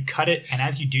 You cut it, and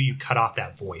as you do, you cut off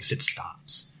that voice. It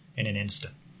stops in an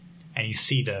instant. And you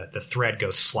see the thread go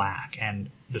slack, and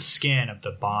the skin of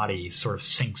the body sort of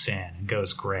sinks in and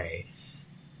goes gray.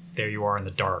 There you are in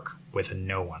the dark with a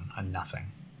no one, a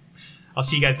nothing. I'll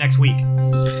see you guys next week.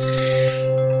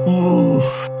 Ooh.